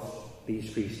involves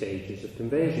these 3 stages of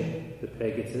conversion: the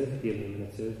purgative, the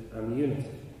illuminative, and the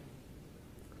unitive.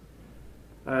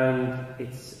 And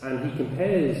he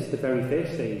compares the very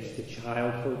first stage to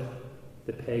childhood,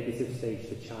 the purgative stage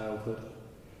to childhood.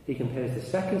 He compares the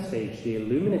second stage, the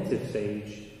illuminative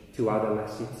stage, to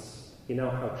adolescence. You know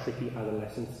how tricky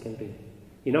adolescence can be.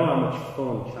 You know how much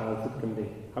fun childhood can be,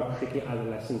 how tricky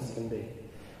adolescence can be.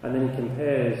 And then he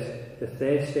compares the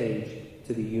third stage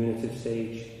to the unitive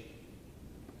stage.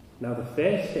 Now the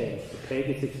first stage, the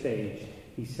purgative stage,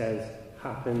 he says,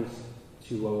 happens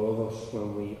to all of us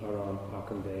when we are on our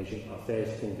conversion, our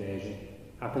first conversion.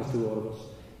 Happens to all of us.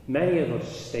 Many of us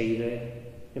stay there.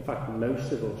 In fact,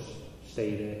 most of us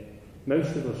stay there.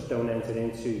 Most of us don't enter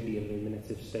into the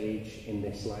illuminative stage in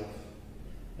this life.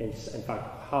 In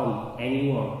fact, hardly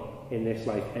anyone in this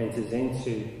life enters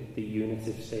into the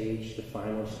unitive stage, the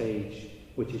final stage,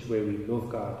 which is where we love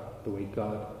God the way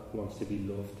God wants to be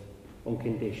loved,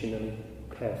 unconditionally,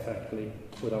 perfectly,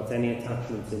 without any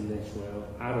attachments in this world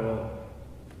at all.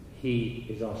 He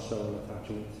is our sole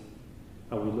attachment,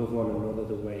 and we love one another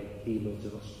the way He loves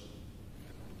us.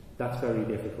 That's very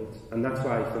difficult, and that's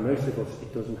why for most of us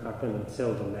it doesn't happen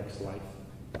until the next life.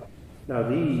 Now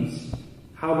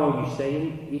how long you stay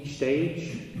in each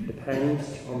stage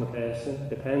depends on the person,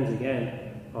 depends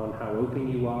again on how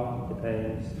open you are,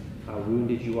 depends how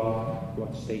wounded you are,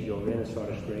 what state you're in as far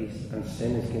as grace and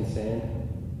sin is concerned.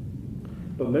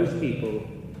 But most people,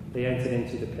 they enter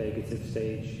into the purgative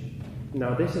stage.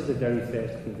 Now this is the very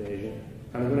first conversion,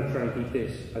 and I'm going to try and keep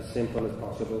this as simple as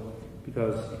possible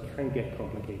because it can get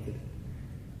complicated.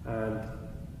 And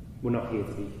we're not here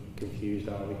to be confused,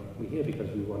 are we? We're here because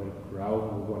we want to grow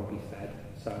and we want to be fed.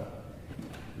 So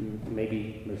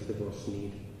maybe most of us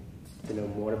need to know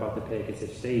more about the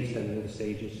purgative stage than the other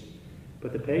stages.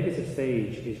 But the purgative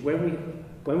stage is when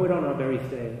we're on our very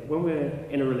thing, when we're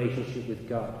in a relationship with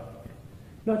God.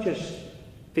 Not just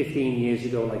 15 years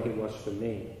ago like it was for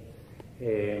me.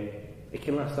 It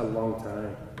can last a long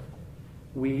time.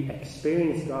 We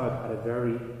experience God at a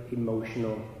very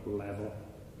emotional level.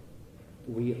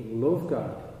 We love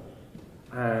God.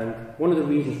 And one of the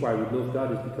reasons why we love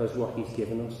God is because what He's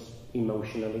given us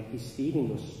emotionally. He's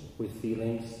feeding us with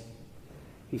feelings.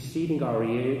 He's feeding our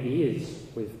ears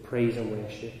with praise and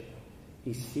worship.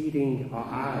 He's feeding our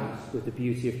eyes with the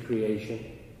beauty of creation,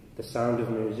 the sound of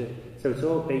music. So it's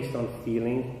all based on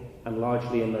feeling and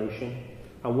largely emotion.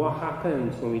 And what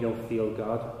happens when we don't feel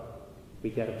God? We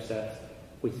get upset.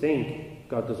 We think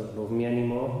God doesn't love me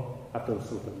anymore. I've done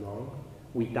something wrong.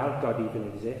 We doubt God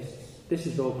even exists. This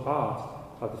is all part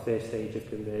of the first stage of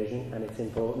conversion, and it's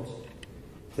important.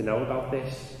 to know about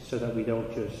this so that we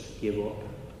don't just give up.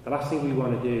 The last thing we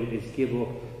want to do is give up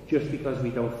just because we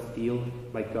don't feel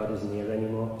like God is near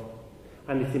anymore.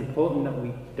 And it's important that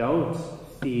we don't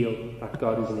feel that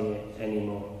God is near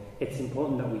anymore. It's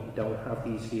important that we don't have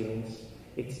these feelings.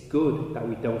 It's good that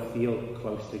we don't feel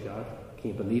close to God.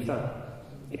 Can you believe that?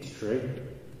 It's true.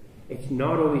 It's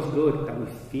not always good that we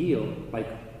feel like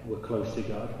we're close to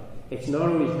God. It's not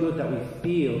always good that we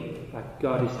feel that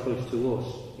God is close to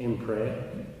us in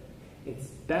prayer. It's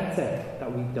better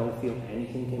that we don't feel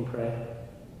anything in prayer.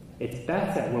 It's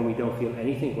better when we don't feel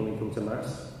anything when we come to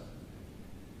Mass.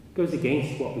 It goes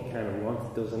against what we kind of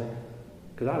want, doesn't it?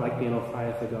 Because I like being on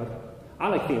fire for God. I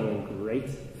like feeling great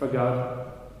for God.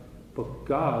 But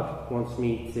God wants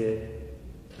me to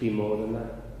be more than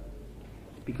that.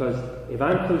 Because if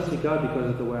I'm close to God because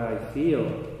of the way I feel,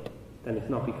 then it's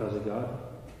not because of God.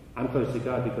 I'm close to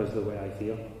God because of the way I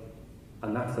feel.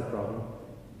 And that's the problem.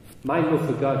 My love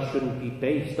for God shouldn't be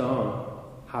based on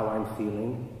how I'm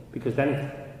feeling, because then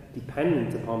it's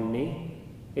dependent upon me.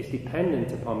 It's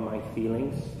dependent upon my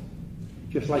feelings.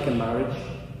 Just like a marriage.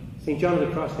 St. John of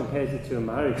the Cross compares it to a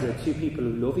marriage where two people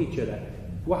who love each other.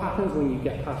 What happens when you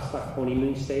get past that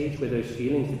honeymoon stage where those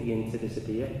feelings begin to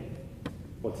disappear?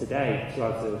 Well, today, 2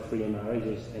 out of 3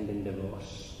 marriages end in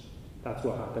divorce. That's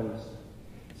what happens.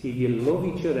 See, if you love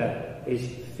each other is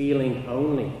feeling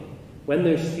only. When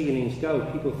those feelings go,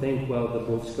 people think, well, the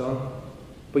love's gone.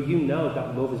 But you know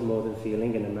that love is more than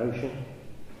feeling and emotion.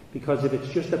 Because if it's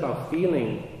just about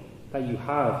feeling that you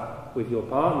have with your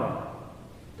partner,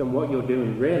 then what you're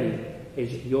doing really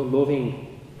is you're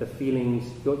loving the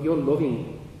feelings, you're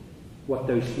loving what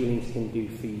those feelings can do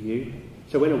for you.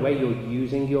 So in a way, you're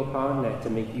using your partner to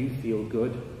make you feel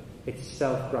good. It's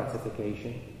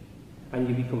self-gratification. And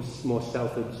you become more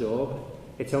self-absorbed.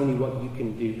 It's only what you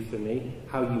can do for me,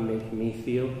 how you make me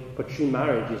feel. But true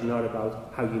marriage is not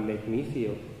about how you make me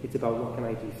feel. It's about what can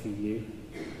I do for you.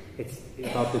 It's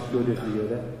about the good of the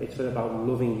other. It's about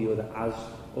loving the other as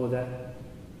other.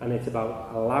 And it's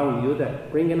about allowing the other,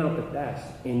 bringing out the best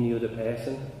in the other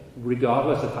person,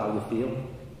 regardless of how you feel.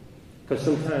 Because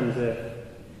sometimes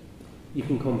you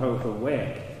can come home from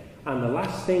work, and the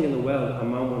last thing in the world a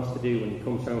man wants to do when he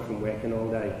comes home from working all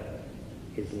day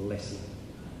is listen.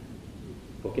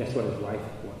 But guess what his wife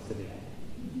wants to do?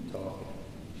 Talk.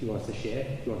 She wants to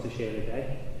share. She wants to share the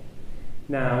day.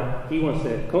 Now, he wants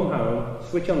to come home,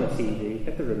 switch on the TV,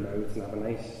 get the remote and have a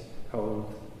nice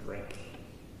cold drink.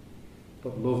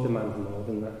 But love demands more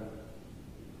than that.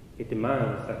 It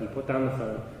demands that he put down the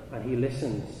phone and he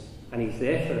listens and he's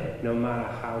there for her no matter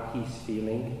how he's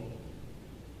feeling.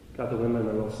 God, the women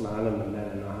are all smiling, the men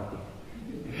are not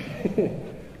happy.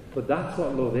 But that's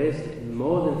what love is.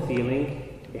 More than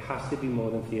feeling, it has to be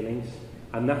more than feelings.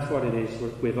 And that's what it is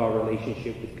with our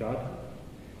relationship with God.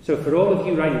 So for all of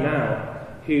you right now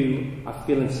who are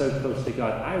feeling so close to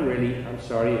God, I'm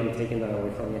sorry if I'm taking that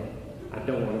away from you. I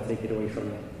don't want to take it away from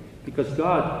you. Because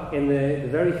God, in the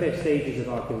very first stages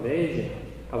of our conversion,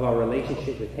 of our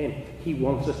relationship with Him, He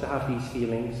wants us to have these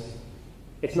feelings.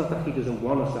 It's not that He doesn't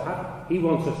want us to have. He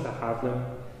wants us to have them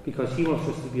because He wants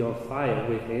us to be on fire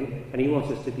with Him and He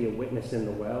wants us to be a witness in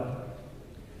the world.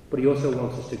 But He also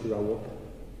wants us to grow up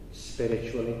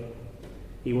spiritually.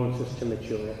 He wants us to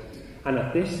mature. And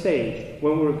at this stage,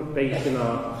 when we're basing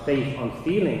our faith on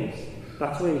feelings,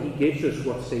 that's when He gives us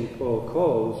what St. Paul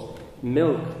calls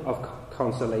milk of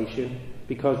consolation,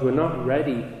 because we're not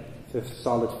ready for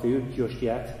solid food just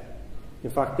yet.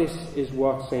 In fact, this is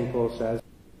what St. Paul says.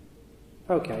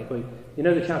 Okay, but you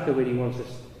know the chapter where he wants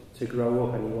us to grow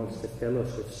up and he wants to fill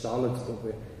us with solids, but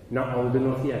we're not old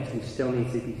enough yet. We still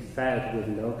need to be fed with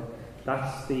milk.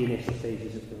 That's the initial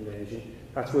stages of conversion.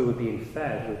 That's where we're being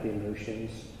fed with the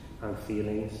emotions and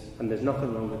feelings. And there's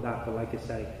nothing wrong with that. But like I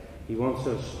say, he wants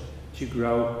us to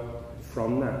grow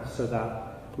from that so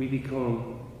that we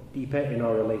become deeper in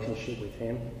our relationship with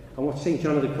him. And what St.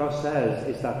 John of the Cross says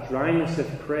is that dryness of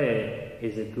prayer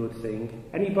is a good thing.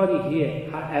 Anybody here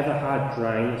ever had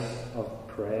dryness of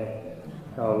prayer?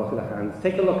 Oh, look at the hands.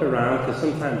 Take a look around, because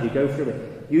sometimes you go through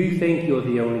it. You think you're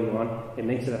the only one. It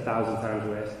makes it 1,000 times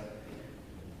worse.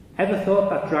 Ever thought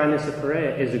that dryness of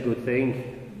prayer is a good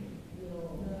thing?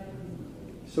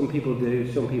 Some people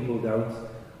do, some people don't.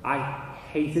 I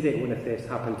hated it when it first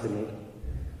happened to me.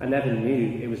 I never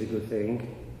knew it was a good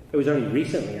thing. It was only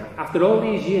recently, after all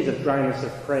these years of dryness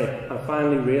of prayer, I'm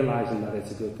finally realising that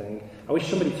it's a good thing. I wish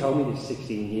somebody told me this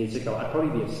 16 years ago. I'd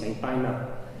probably be a saint by now.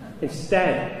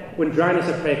 Instead, when dryness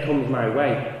of prayer comes my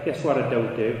way, guess what I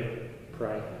don't do?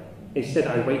 Pray. Instead,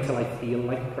 I wait till I feel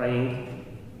like praying.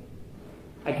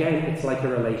 Again, it's like a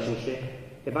relationship.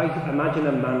 If I imagine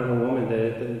a man and a woman,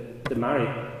 they're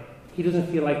married, he doesn't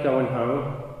feel like going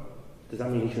home. Does that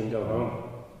mean he shouldn't go home?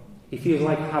 He feels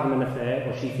like having an affair,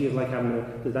 or she feels like having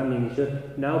does that mean he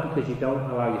should? No, because you don't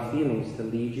allow your feelings to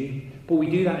lead you. But we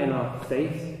do that in our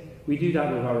faith. We do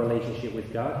that with our relationship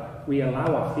with God. We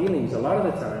allow our feelings a lot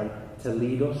of the time to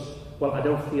lead us. Well, I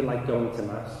don't feel like going to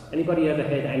Mass. Anybody ever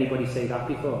heard anybody say that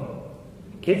before?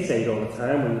 Kids say it all the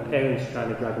time when the parents are trying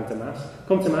to drag them to Mass.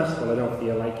 Come to Mass, well, I don't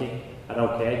feel like it. I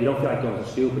don't care. You don't feel like going to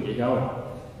school, but you're going.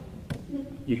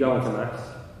 You're going to Mass.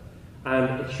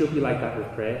 And it should be like that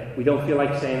with prayer. We don't feel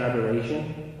like saying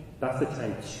adoration. That's the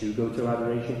time to go to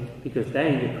adoration, because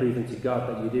then you're proving to God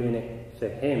that you're doing it for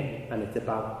Him, and it's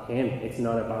about Him. It's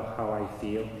not about how I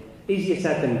feel. Easier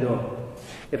said than done.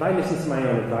 If I listen to my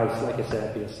own advice, like I said,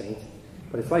 I'd be a saint.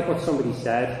 But it's like what somebody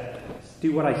said: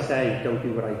 do what I say, don't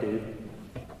do what I do.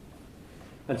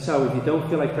 And so if you don't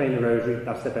feel like praying the rosary,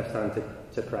 that's the best time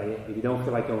to pray it. If you don't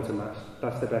feel like going to Mass,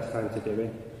 that's the best time to do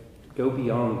it. Go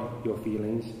beyond your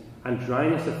feelings. And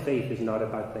dryness of faith is not a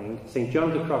bad thing. St.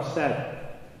 John the Cross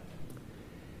said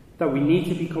that we need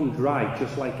to become dry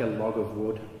just like a log of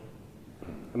wood.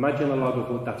 Imagine a log of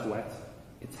wood that's wet.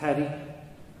 It's heavy.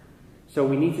 So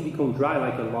we need to become dry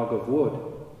like a log of wood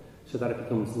so that it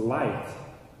becomes light.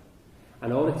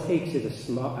 And all it takes is a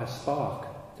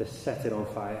spark to set it on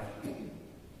fire.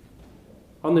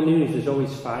 On the news, there's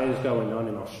always fires going on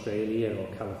in Australia or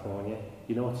California.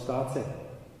 You know what starts it?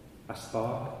 A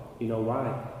spark. You know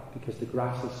why? Because the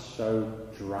grass is so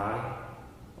dry.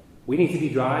 We need to be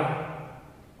dry.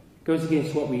 It goes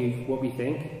against what we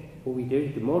think, what we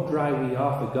do. The more dry we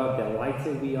are for God, the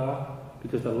lighter we are,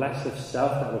 because the less of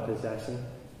self that we're possessing,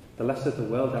 the less of the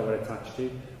world that we're attached to.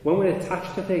 When we're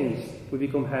attached to things, we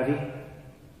become heavy.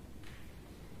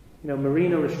 You know,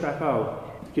 Marino Restrepo,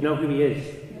 do you know who he is?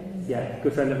 Yes. Yeah,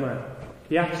 good friend of mine.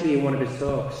 He actually, in one of his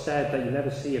talks, said that you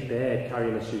never see a bird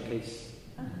carrying a suitcase,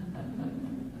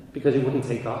 because it wouldn't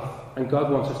take off. And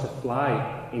God wants us to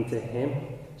fly into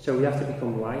Him. So we have to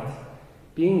become light.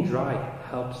 Being dry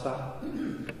helps that.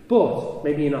 But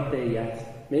maybe you're not there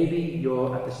yet. Maybe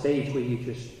you're at the stage where you're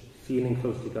just feeling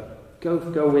close to God.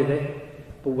 Go with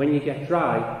it. But when you get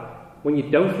dry, when you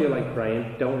don't feel like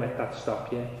praying, don't let that stop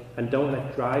you. And don't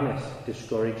let dryness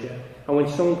discourage you. And when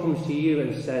someone comes to you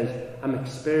and says, I'm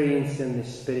experiencing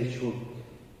this spiritual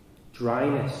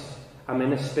dryness, I'm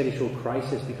in a spiritual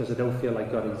crisis because I don't feel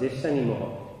like God exists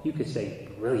anymore, you could say,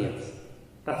 brilliant.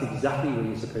 That's exactly where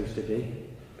you're supposed to be.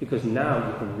 Because now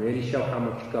you can really show how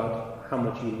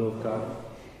much you love God.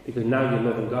 Because now you're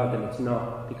loving God, and it's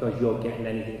not because you're getting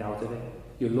anything out of it.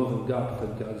 You're loving God for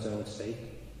God's own sake.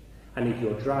 And if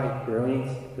you're dry,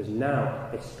 brilliant, because now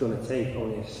it's going to take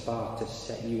only a spark to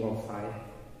set you on fire.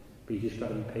 But you just got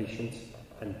to be patient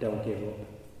and don't give up.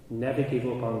 Never give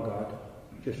up on God.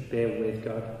 Just bear with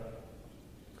God.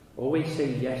 Always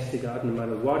say yes to God, no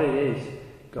matter what it is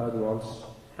God wants.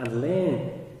 And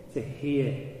learn to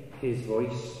hear His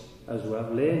voice as well.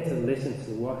 Learn to listen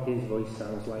to what His voice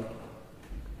sounds like.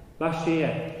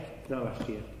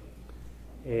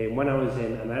 When I was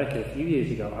in America a few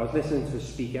years ago, I was listening to a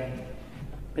speaker.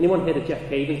 Anyone heard of Jeff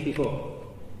Cavins before?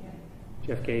 Yeah.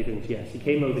 Jeff Cavins, yes. He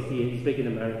came over here. He's big in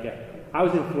America. I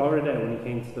was in Florida when he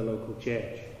came to the local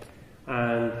church.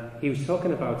 And he was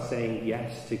talking about saying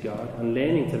yes to God and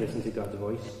learning to listen to God's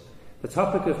voice. The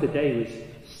topic of the day was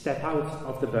step out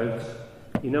of the boat.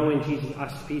 You know, when Jesus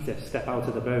asked Peter, step out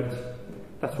of the boat.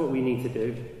 That's what we need to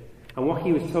do. And what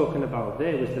he was talking about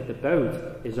there was that the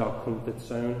boat is our comfort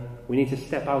zone. We need to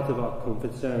step out of our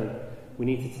comfort zone. We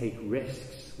need to take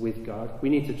risks with God. We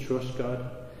need to trust God.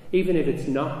 Even if it's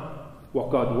not what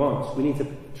God wants, we need to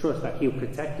trust that He'll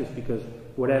protect us, because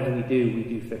whatever we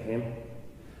do for Him.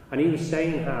 And he was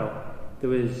saying how there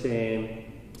was, it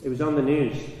was on the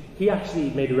news. He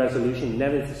actually made a resolution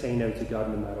never to say no to God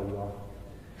no matter what.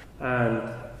 And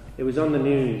it was on the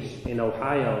news in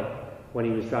Ohio when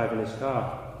he was driving his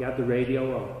car. He had the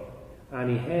radio on, and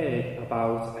he heard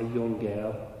about a young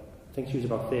girl. I think she was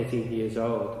about 13 years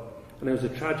old. And there was a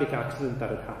tragic accident that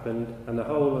had happened, and the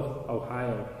whole of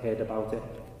Ohio heard about it.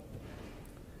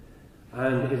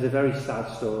 And it's a very sad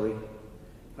story.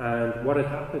 And what had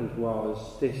happened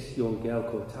was this young girl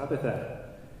called Tabitha,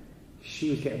 she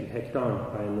was getting picked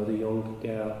on by another young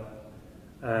girl.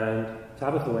 And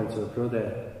Tabitha went to her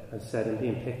brother and said, I'm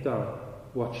being picked on,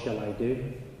 what shall I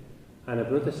do? And her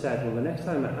brother said, well, the next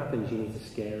time that happens, you need to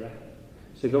scare her.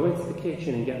 So go into the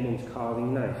kitchen and get Mum's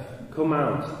carving knife, come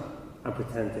out and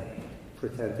pretend to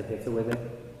hit her with it.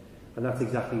 And that's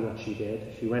exactly what she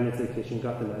did. She went into the kitchen,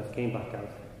 got the knife, came back out,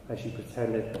 and she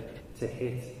pretended to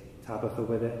hit Tabitha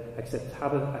with it, except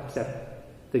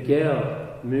the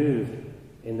girl moved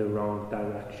in the wrong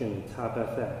direction.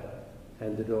 Tabitha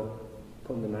ended up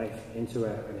putting the knife into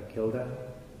her and it killed her.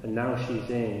 And now she's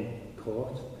in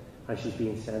court and she's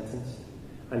being sentenced.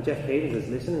 And Jeff Havens is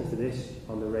listening to this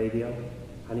on the radio,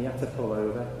 and he had to pull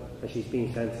over, and she's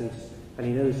being sentenced, and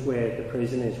he knows where the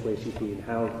prison is, where she's being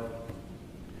held.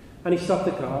 And he stopped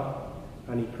the car,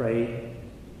 and he prayed,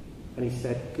 and he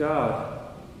said, God,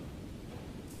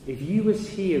 if you was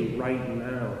here right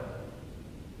now,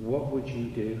 what would you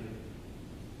do?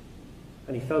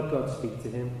 And he felt God speak to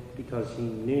him because he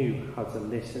knew how to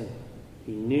listen.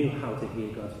 He knew how to hear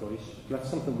God's voice. And that's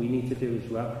something we need to do as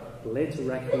well. Learn to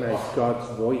recognize God's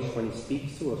voice when he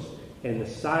speaks to us in the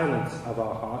silence of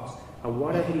our hearts. And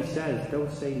whatever he says,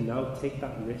 don't say no. Take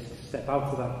that risk. Step out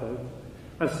of that boat.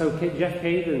 And so Jeff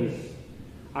Havens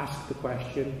asked the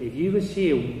question, if you was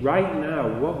here right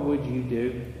now, what would you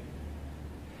do?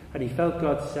 And he felt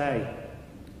God say,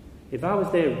 if I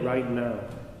was there right now,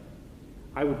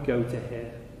 I would go to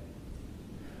her.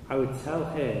 I would tell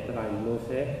her that I love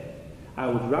her. I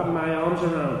would wrap my arms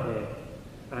around her,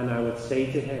 and I would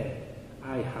say to her,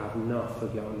 I have not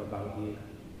forgotten about you.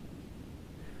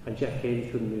 And Jeff Havens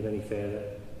couldn't move any further.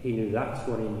 He knew that's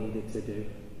what he needed to do.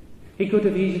 He could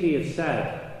have easily have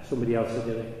said, somebody else will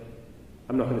do it.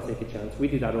 I'm not going to take a chance. We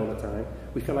do that all the time.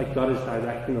 We feel like God is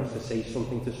directing us to say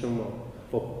something to someone,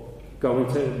 or going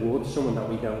towards someone that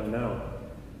we don't know.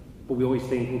 But we always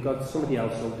think, well, God, somebody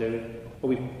else will do it. Or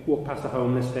we walk past a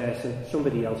homeless person,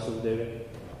 somebody else will do it.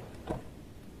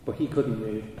 But he couldn't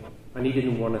move, and he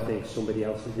didn't want to think somebody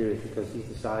else would do it because he's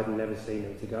decided never to say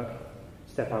no to God.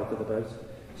 Step out of the boat.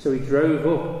 So he drove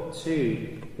up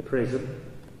to the prison.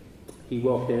 He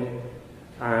walked in,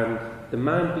 and the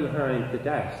man behind the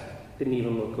desk didn't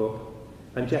even look up.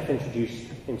 And Jeff introduced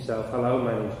himself. Hello,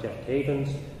 my name's Jeff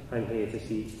Havens. I'm here to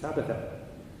see Tabitha.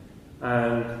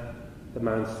 And the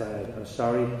man said, I'm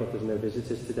sorry, but there's no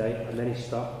visitors today. And then he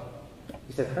stopped.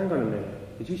 He said, hang on a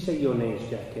minute. Did you say your name's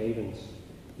Jeff Havens?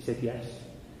 He said, yes.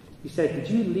 He said, did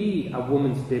you lead a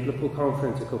women's biblical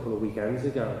conference a couple of weekends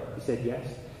ago? He said, yes.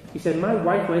 He said, my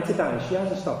wife went to that and she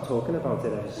hasn't stopped talking about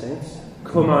it ever since.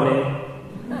 Come on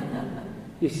in.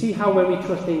 You see how when we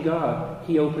trust in God,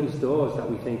 he opens doors that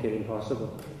we think are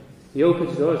impossible. He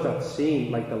opens doors that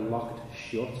seem like they're locked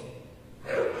shut.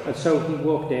 And so he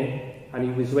walked in, and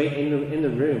he was in the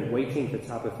room waiting for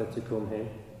Tabitha to come in.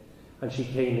 And she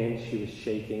came in, she was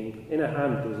shaking. In her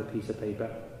hand there was a piece of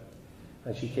paper.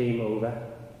 And she came over.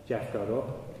 Jeff got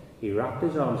up. He wrapped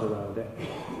his arms around her.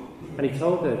 And he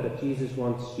told her that Jesus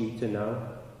wants you to know,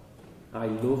 I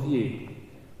love you,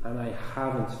 and I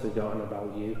haven't forgotten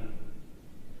about you.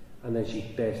 And then she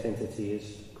burst into tears,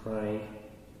 crying.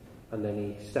 And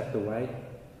then he stepped away.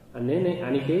 And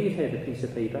he gave her the piece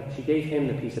of paper. She gave him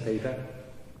the piece of paper.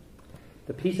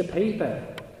 The piece of paper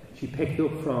she picked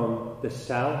up from the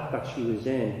cell that she was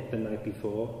in the night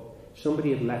before.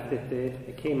 Somebody had left it there.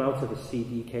 It came out of a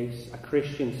CD case, a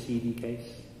Christian CD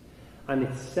case. And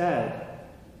it said,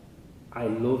 I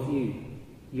love you.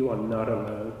 You are not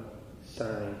alone.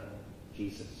 Signed,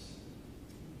 Jesus.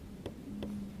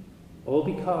 All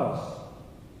because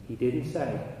he didn't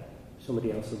say,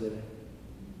 somebody else will do it.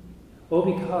 All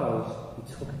because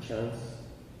he took a chance.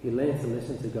 He learned to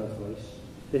listen to God's voice.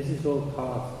 This is all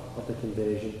part of the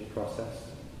conversion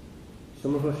process.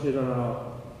 Some of us are in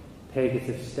our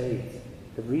purgative state.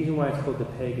 The reason why it's called the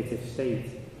purgative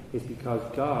state is because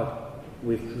God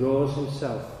withdraws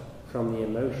himself from the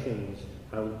emotions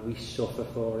and we suffer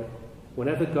for it.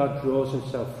 Whenever God draws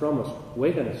himself from us,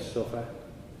 we're going to suffer.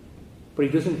 But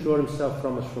he doesn't draw himself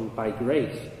from us by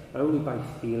grace, only by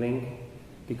feeling,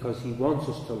 because he wants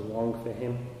us to long for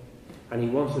him. And he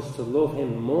wants us to love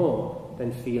him more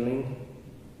than feeling.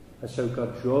 And so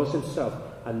God draws himself,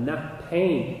 and that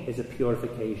pain is a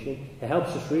purification. It helps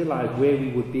us realize where we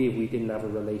would be if we didn't have a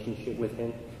relationship with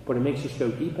him. But it makes us go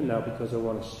deeper now because I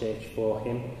want to search for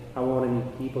him. I want to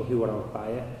meet people who are on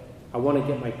fire. I want to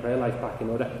get my prayer life back in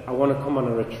order. I want to come on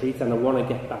a retreat and I want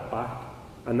to get that back.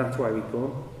 And that's why we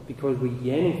come, because we're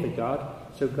yearning for God.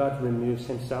 So God removes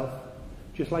himself.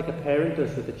 Just like a parent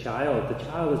does with a child. The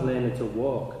child is learning to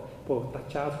walk, but that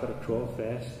child's got to crawl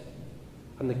first.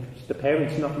 And the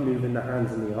parent's not moving the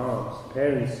hands and the arms. The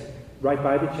parent's right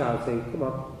by the child saying, come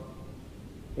on,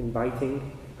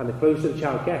 inviting. And the closer the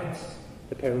child gets,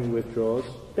 the parent withdraws.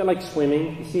 A bit like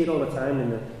swimming. You see it all the time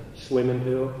in the swimming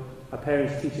pool. A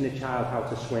parent's teaching a child how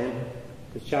to swim.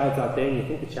 The child's out there and you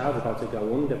think the child's about to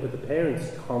go under, but the parent's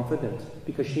confident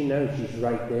because she knows she's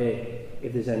right there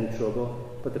if there's any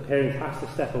trouble. But the parent has to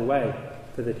step away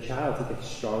for the child to get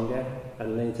stronger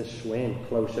and learn to swim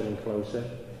closer and closer.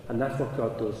 And that's what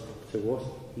God does to us.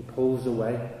 He pulls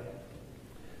away.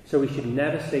 So we should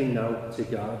never say no to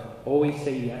God. Always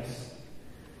say yes.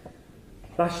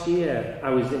 Last year, I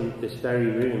was in this very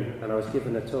room and I was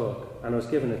given a talk. And I was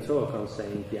given a talk on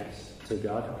saying yes to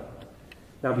God.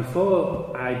 Now,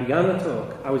 before I began the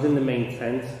talk, I was in the main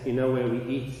tent, where we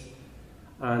eat.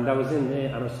 And I was in there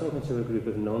and I was talking to a group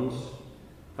of nuns.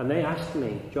 And they asked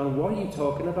me, John, what are you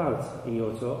talking about in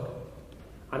your talk?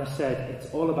 And I said,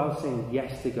 it's all about saying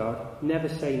yes to God. Never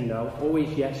say no.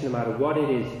 Always yes, no matter what it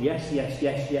is. Yes, yes,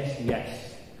 yes, yes,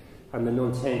 yes. And the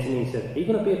nun turned to me and said, are you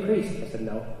going to be a priest? I said,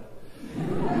 no.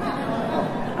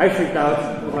 I freaked out.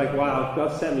 I was like, wow,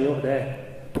 God set me up there.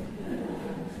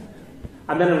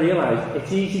 And then I realised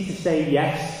it's easy to say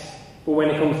yes, but when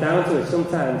it comes down to it,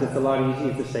 sometimes it's a lot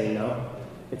easier to say no.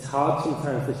 It's hard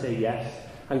sometimes to say yes.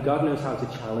 And God knows how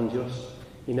to challenge us.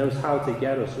 He knows how to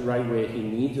get us right where He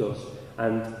needs us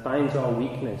and finds our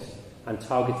weakness and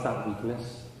targets that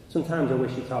weakness. Sometimes I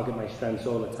wish He'd target my strengths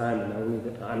all the time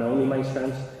and only my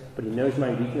strengths, but He knows my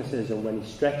weaknesses, and when He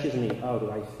stretches me, oh,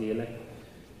 do I feel it?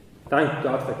 Thank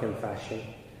God for confession.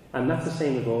 And that's the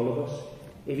same with all of us.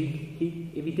 If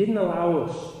he didn't allow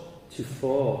us to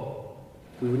fall,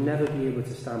 we would never be able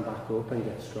to stand back up and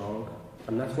get strong.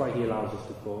 And that's why He allows us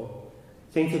to fall.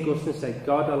 St. Augustine said,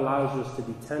 God allows us to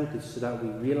be tempted so that we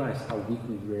realise how weak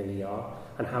we really are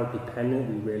and how dependent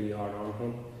we really are on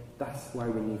Him. That's why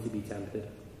we need to be tempted.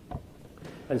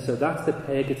 And so that's the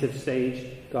purgative stage.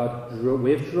 God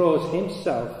withdraws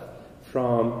Himself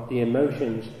from the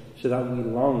emotions so that we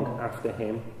long after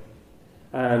Him.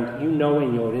 And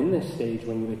when you're in this stage,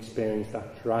 when you experience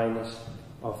that dryness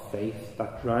of faith,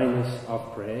 that dryness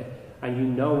of prayer,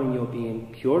 and when you're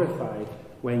being purified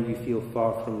when you feel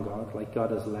far from God, like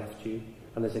God has left you,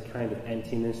 and there's a kind of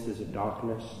emptiness, there's a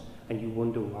darkness, and you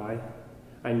wonder why,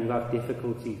 and you have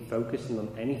difficulty focusing on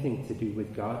anything to do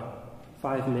with God.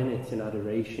 5 minutes in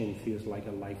adoration feels like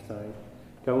a lifetime.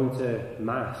 Going to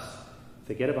Mass,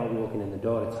 forget about walking in the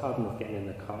door, it's hard enough getting in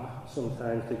the car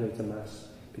sometimes to go to Mass,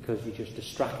 because you're just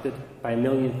distracted by a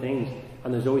million things,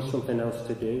 and there's always something else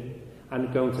to do.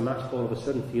 And going to Mass all of a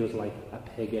sudden feels like a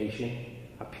purgation,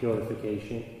 a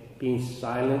purification. Being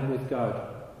silent with God,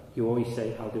 you always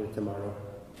say, I'll do it tomorrow.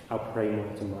 I'll pray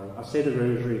more tomorrow. I'll say the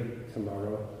rosary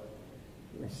tomorrow.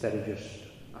 Instead of just,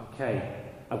 okay,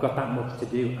 I've got that much to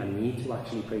do, I need to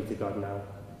actually pray to God now.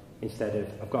 Instead of,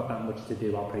 I've got that much to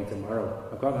do, I'll pray tomorrow.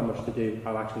 I've got that much to do,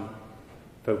 I'll actually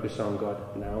focus on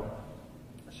God now.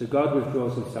 So God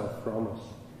withdraws Himself from us.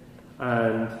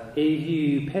 And if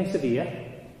you persevere,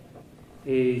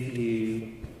 if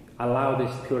you allow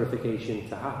this purification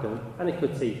to happen, and it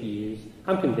could take years,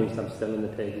 I'm convinced I'm still in the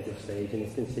purgative stage, and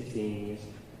it's been 16 years.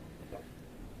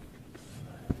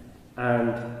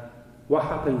 And what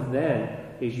happens then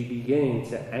is you begin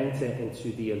to enter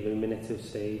into the illuminative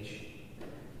stage.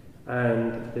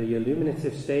 And the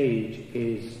illuminative stage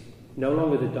is no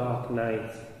longer the dark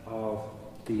night of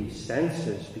the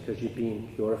senses, because you're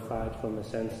being purified from the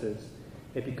senses.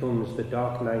 It becomes the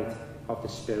dark night of the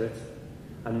spirit.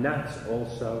 And that's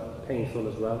also painful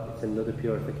as well. It's another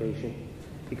purification.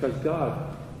 Because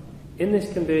God, in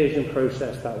this conversion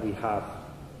process that we have,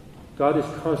 God is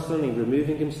constantly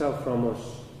removing Himself from us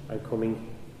and coming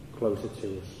closer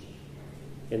to us.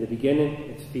 In the beginning,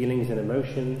 it's feelings and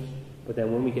emotions, but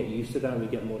then when we get used to that, and we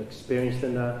get more experienced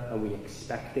in that, and we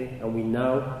expect it, and we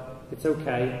know it's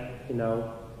okay,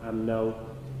 I'm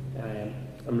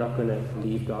not going to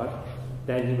leave God,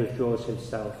 then He withdraws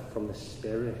Himself from the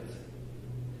Spirit.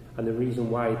 And the reason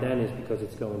why then is because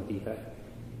it's going deeper.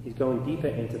 He's going deeper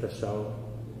into the soul.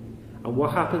 And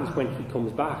what happens when He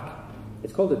comes back?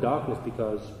 It's called the darkness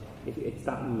because it's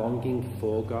that longing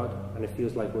for God, and it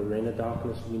feels like we're in a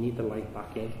darkness. We need the light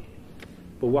back in.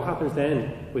 But what happens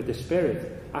then with the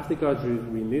Spirit? After God's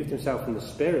removed Himself from the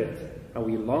Spirit, and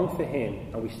we long for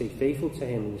Him, and we stay faithful to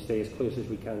Him, and we stay as close as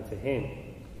we can to Him,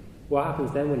 what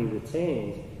happens then when He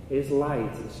returns? His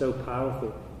light is so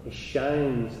powerful. It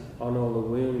shines on all the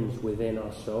wounds within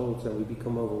our souls, and we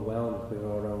become overwhelmed with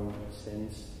our own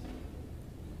sins.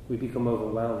 We become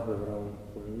overwhelmed with our own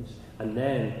wounds. And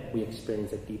then we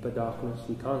experience a deeper darkness.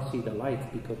 We can't see the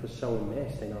light because we're so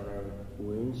immersed in our own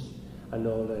wounds and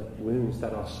all the wounds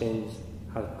that our sins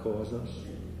have caused us.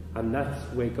 And that's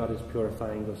where God is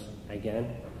purifying us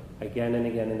again and again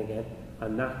and again.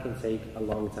 And that can take a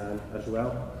long time as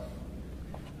well.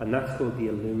 And that's called the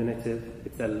illuminative.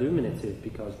 It's illuminative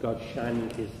because God's shining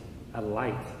His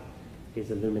light, His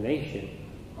illumination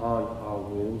on our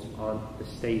wounds, on the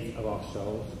state of our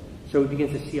souls. So we begin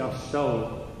to see our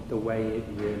soul the way it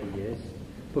really is.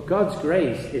 But God's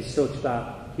grace is such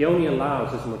that He only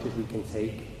allows as much as we can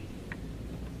take.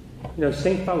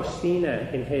 St. Faustina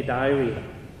in her diary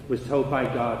was told by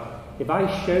God, if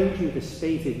I showed you the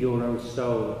state of your own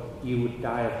soul, you would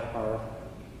die of horror.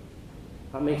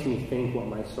 That makes me think what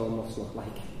my soul must look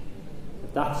like.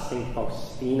 If that's St.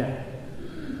 Faustina,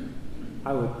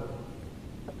 I would.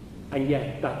 And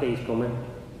yet, that day's coming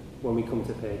when we come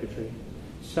to purgatory.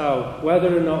 So,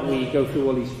 whether or not we go through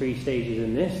all these 3 stages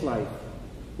in this life,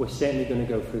 we're certainly going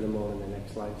to go through them all in the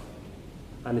next life.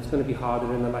 And it's going to be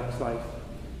harder in the next life,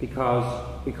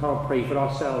 because we can't pray for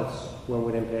ourselves when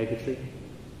we're in purgatory.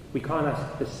 We can't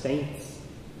ask the saints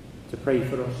to pray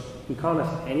for us. We can't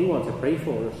ask anyone to pray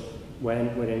for us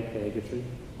when we're in purgatory.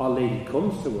 Our Lady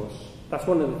comes to us. That's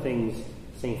one of the things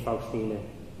St. Faustina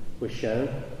was shown.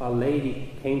 Our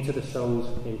Lady came to the souls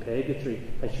in purgatory,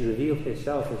 and she revealed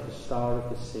herself as the star of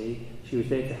the sea. She was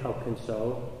there to help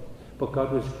console. But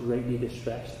God was greatly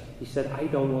distressed. He said, I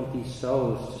don't want these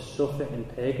souls to suffer in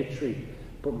purgatory,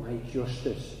 but my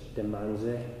justice demands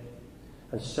it.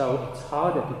 And so it's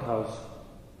harder because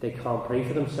they can't pray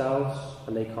for themselves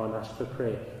and they can't ask for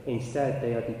prayer. Instead,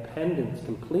 they are dependent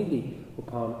completely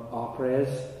upon our prayers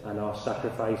and our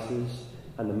sacrifices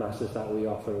and the masses that we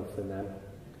offer up for them.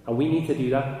 And we need to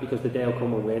do that, because the day will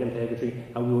come when we're in purgatory,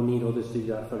 and we will need others to do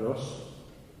that for us.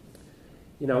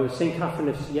 You know, St. Catherine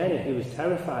of Siena, who was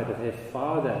terrified of her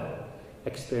father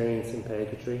experiencing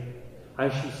purgatory,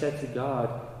 and she said to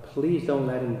God, please don't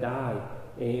let him die.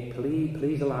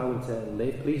 Please allow him to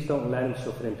live. Please don't let him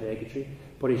suffer in purgatory.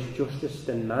 But his justice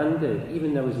demanded,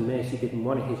 even though his mercy didn't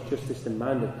want it, his justice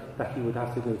demanded that he would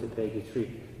have to go to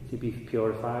purgatory to be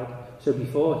purified. So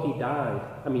before he died,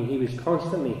 he was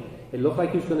constantly, it looked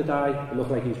like he was going to die, it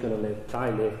looked like he was going to live, die,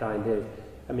 live.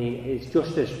 His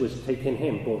justice was taking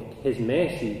him, but his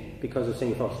mercy, because of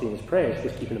St. Faustina's prayers,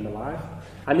 was keeping him alive.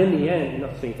 And in the end,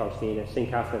 not St. Faustina, St.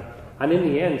 Catherine, and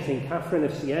in the end, St. Catherine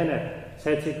of Siena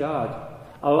said to God,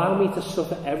 allow me to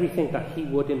suffer everything that he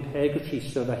would in purgatory,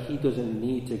 so that he doesn't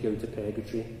need to go to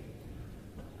purgatory.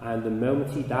 And the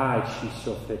moment he died, she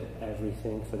suffered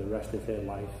everything for the rest of her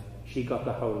life. She got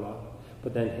the whole lot.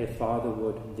 But then her father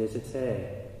would visit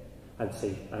her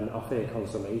and offer her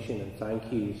consolation and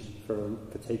thank yous for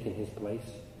taking his place.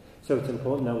 So it's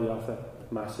important that we offer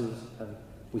masses and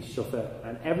we suffer,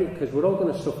 because we're all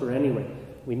going to suffer anyway.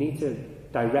 We need to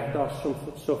direct our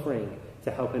suffering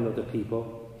to helping other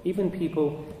people, even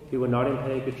people who are not in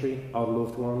purgatory, our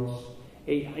loved ones.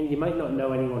 And you might not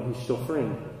know anyone who's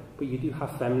suffering, but you do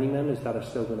have family members that are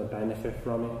still going to benefit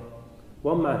from it.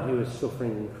 One man who is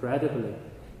suffering incredibly,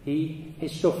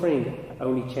 his suffering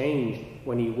only changed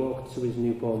when he walked to his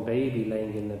newborn baby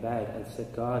laying in the bed and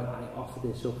said, God, I offer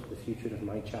this up for the future of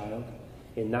my child.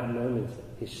 In that moment,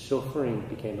 his suffering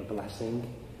became a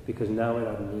blessing, because now it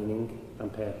had meaning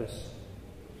and purpose.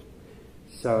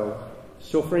 So,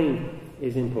 suffering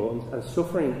is important, and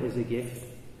suffering is a gift.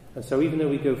 And so even though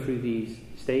we go through these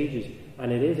stages,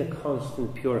 and it is a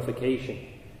constant purification,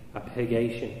 a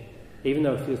purgation, even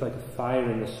though it feels like a fire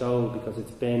in the soul because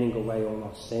it's burning away all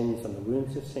our sins and the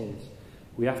wounds of sins,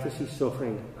 we have to see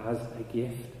suffering as a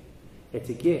gift. It's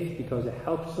a gift because it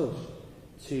helps us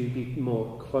to be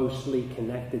more closely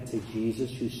connected to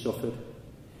Jesus who suffered.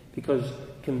 Because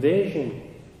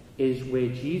conversion is where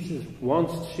Jesus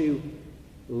wants to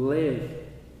relive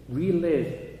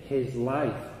his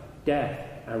life, death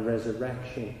and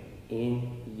resurrection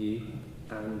in you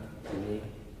and me.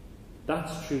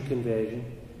 That's true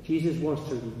conversion. Jesus wants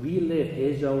to relive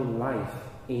his own life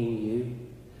in you,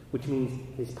 which means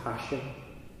his passion,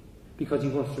 because he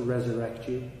wants to resurrect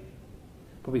you.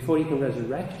 But before he can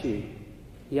resurrect you,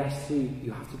 you have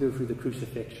to go through the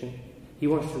crucifixion. He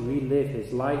wants to relive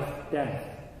his life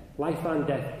and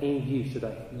death in you, so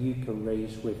that you can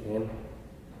raise with him.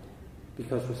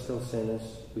 Because we're still sinners,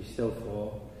 we still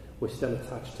fall, we're still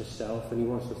attached to self, and he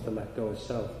wants us to let go of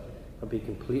self and be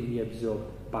completely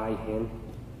absorbed by him,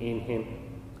 in him.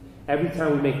 Every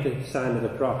time we make the sign of the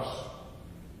cross,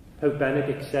 Pope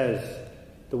Benedict says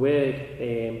the word,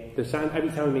 every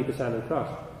time we make the sign of the cross,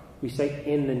 we say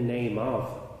in the name of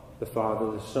the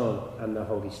Father, the Son, and the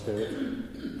Holy Spirit.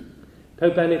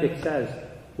 Pope Benedict says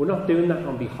we're not doing that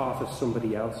on behalf of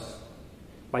somebody else.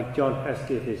 Like John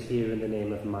Hesketh is here in the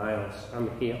name of Miles,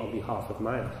 I'm here on behalf of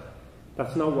Miles.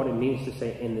 That's not what it means to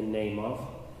say in the name of.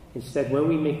 Instead, when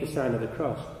we make the sign of the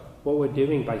cross, what we're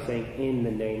doing by saying in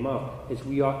the name of is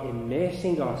we are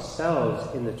immersing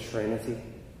ourselves in the Trinity.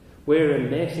 We're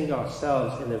immersing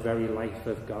ourselves in the very life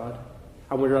of God.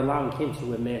 And we're allowing him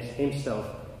to immerse himself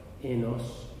in us.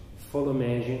 Full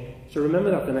immersion. So remember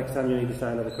that the next time you make the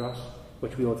sign of the cross,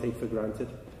 which we all take for granted.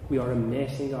 We are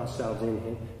immersing ourselves in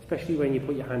him, especially when you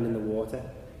put your hand in the water,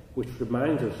 which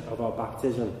reminds us of our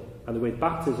baptism. And the word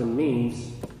baptism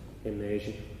means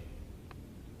immersion.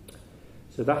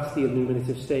 So that's the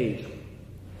illuminative stage.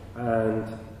 And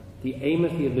the aim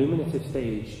of the illuminative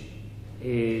stage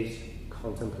is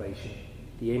contemplation.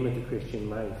 The aim of the Christian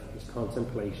life is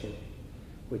contemplation,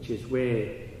 which is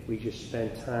where we just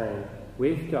spend time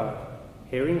with God,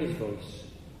 hearing his voice,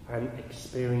 and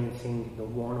experiencing the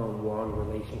one-on-one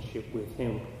relationship with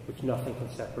him, which nothing can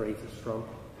separate us from.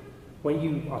 When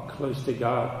you are close to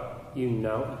God, you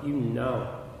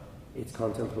know it's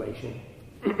contemplation.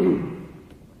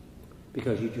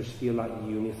 Because you just feel that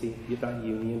unity, that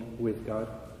union with God.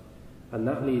 And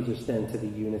that leads us then to the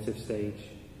unitive stage.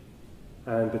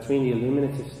 And between the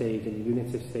illuminative stage and the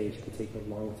unitive stage can take a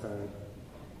long time.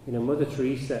 You know, Mother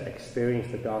Teresa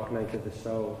experienced the dark night of the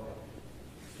soul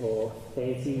for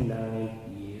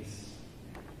 39 years.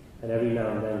 And every now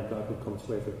and then God would come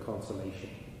to her with consolation.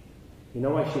 You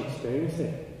know why she experienced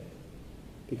it?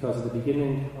 Because at the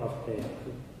beginning of her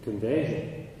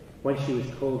conversion, when she was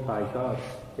called by God,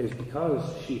 it was because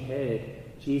she heard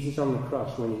Jesus on the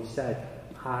cross when he said,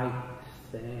 I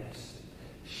thirst.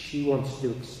 She wants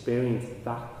to experience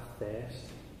that thirst.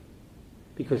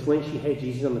 Because when she heard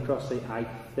Jesus on the cross say, I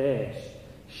thirst,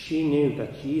 she knew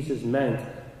that Jesus meant,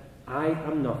 I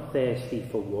am not thirsty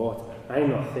for water. I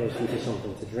am not thirsty for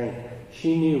something to drink.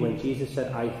 She knew when Jesus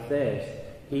said, I thirst,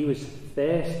 he was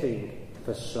thirsting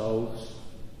for souls,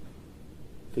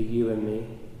 for you and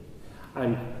me.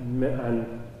 And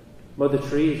Mother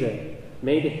Teresa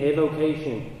made it her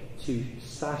vocation to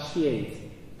satiate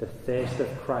the thirst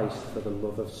of Christ for the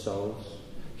love of souls.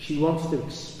 She wants to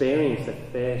experience the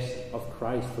thirst of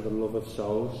Christ for the love of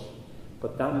souls,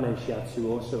 but that meant she had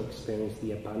to also experience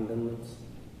the abandonment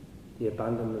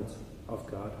of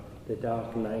God, the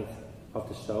dark night of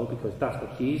the soul, because that's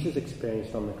what Jesus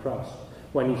experienced on the cross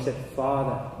when he said,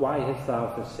 Father, why hast thou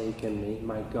forsaken me?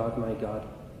 My God, my God.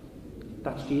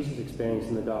 That's Jesus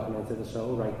experiencing the dark night of the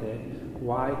soul right there.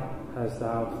 Why hast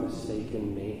thou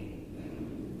forsaken me?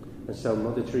 And so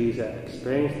Mother Teresa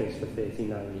experienced this for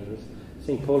 39 years.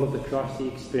 St. Paul of the Cross, he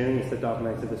experienced the dark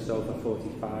night of the soul for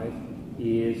 45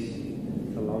 years.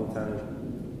 It's a long time.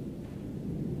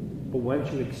 But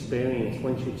once you experience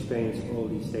all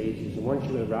these stages, and once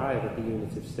you arrive at the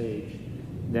unitive stage,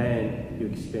 then you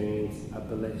experience a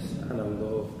bliss and a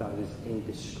love that is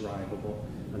indescribable.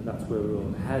 And that's where we're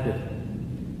all headed.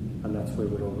 And that's where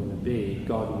we're all going to be.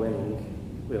 God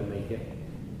willing, we'll make it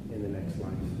in the next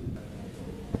life.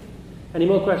 Any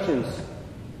more questions?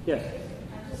 Yes?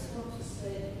 I just want to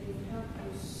say you've helped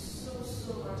me so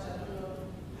much. I don't know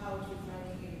how to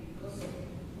thank you because of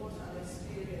what I've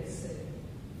experienced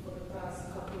for the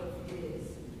past couple of years.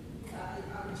 I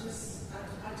just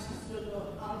don't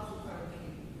know how to thank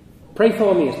you. Pray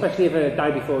for me, especially if I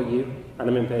die before you and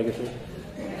I'm in purgatory.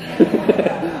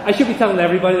 I should be telling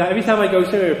everybody that. Every time I go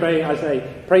somewhere to pray, I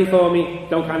say, pray for me,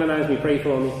 don't canonize me, pray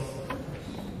for me.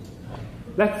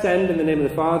 Let's end in the name of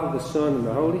the Father, the Son, and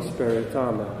the Holy Spirit.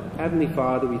 Amen. Heavenly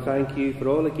Father, we thank you for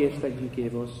all the gifts that you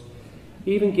give us,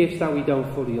 even gifts that we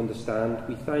don't fully understand.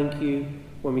 We thank you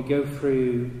when we go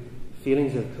through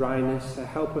feelings of dryness.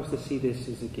 Help us to see this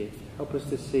as a gift. Help us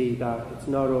to see that it's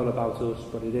not all about us,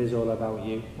 but it is all about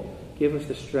you. Give us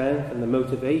the strength and the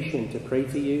motivation to pray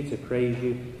to you, to praise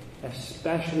you,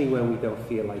 especially when we don't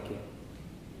feel like it.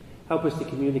 Help us to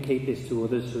communicate this to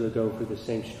others who are going through the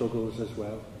same struggles as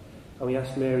well. And we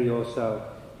ask Mary also,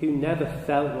 who never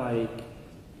felt like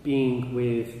being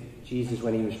with Jesus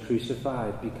when he was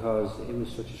crucified because it was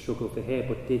such a struggle for her,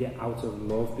 but did it out of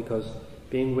love, because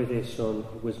being with her son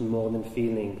was more than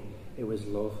feeling, it was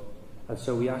love. And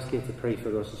so we ask you to pray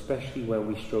for us, especially when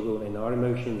we struggle in our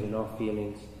emotions, in our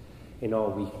feelings, in our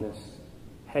weakness.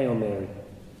 Hail Mary,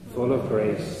 full of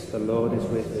grace, the Lord is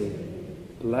with thee.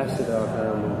 Blessed art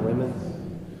thou among women,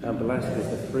 and blessed is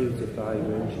the fruit of thy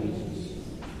womb, Jesus.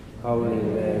 Holy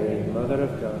Mary, Mother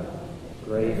of God,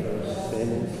 pray for us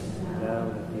sinners, now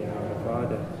and at the hour of our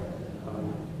death.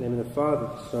 Amen. In the name of the Father,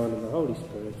 the Son, and the Holy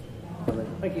Spirit. Amen.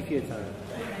 Thank you for your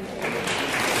time.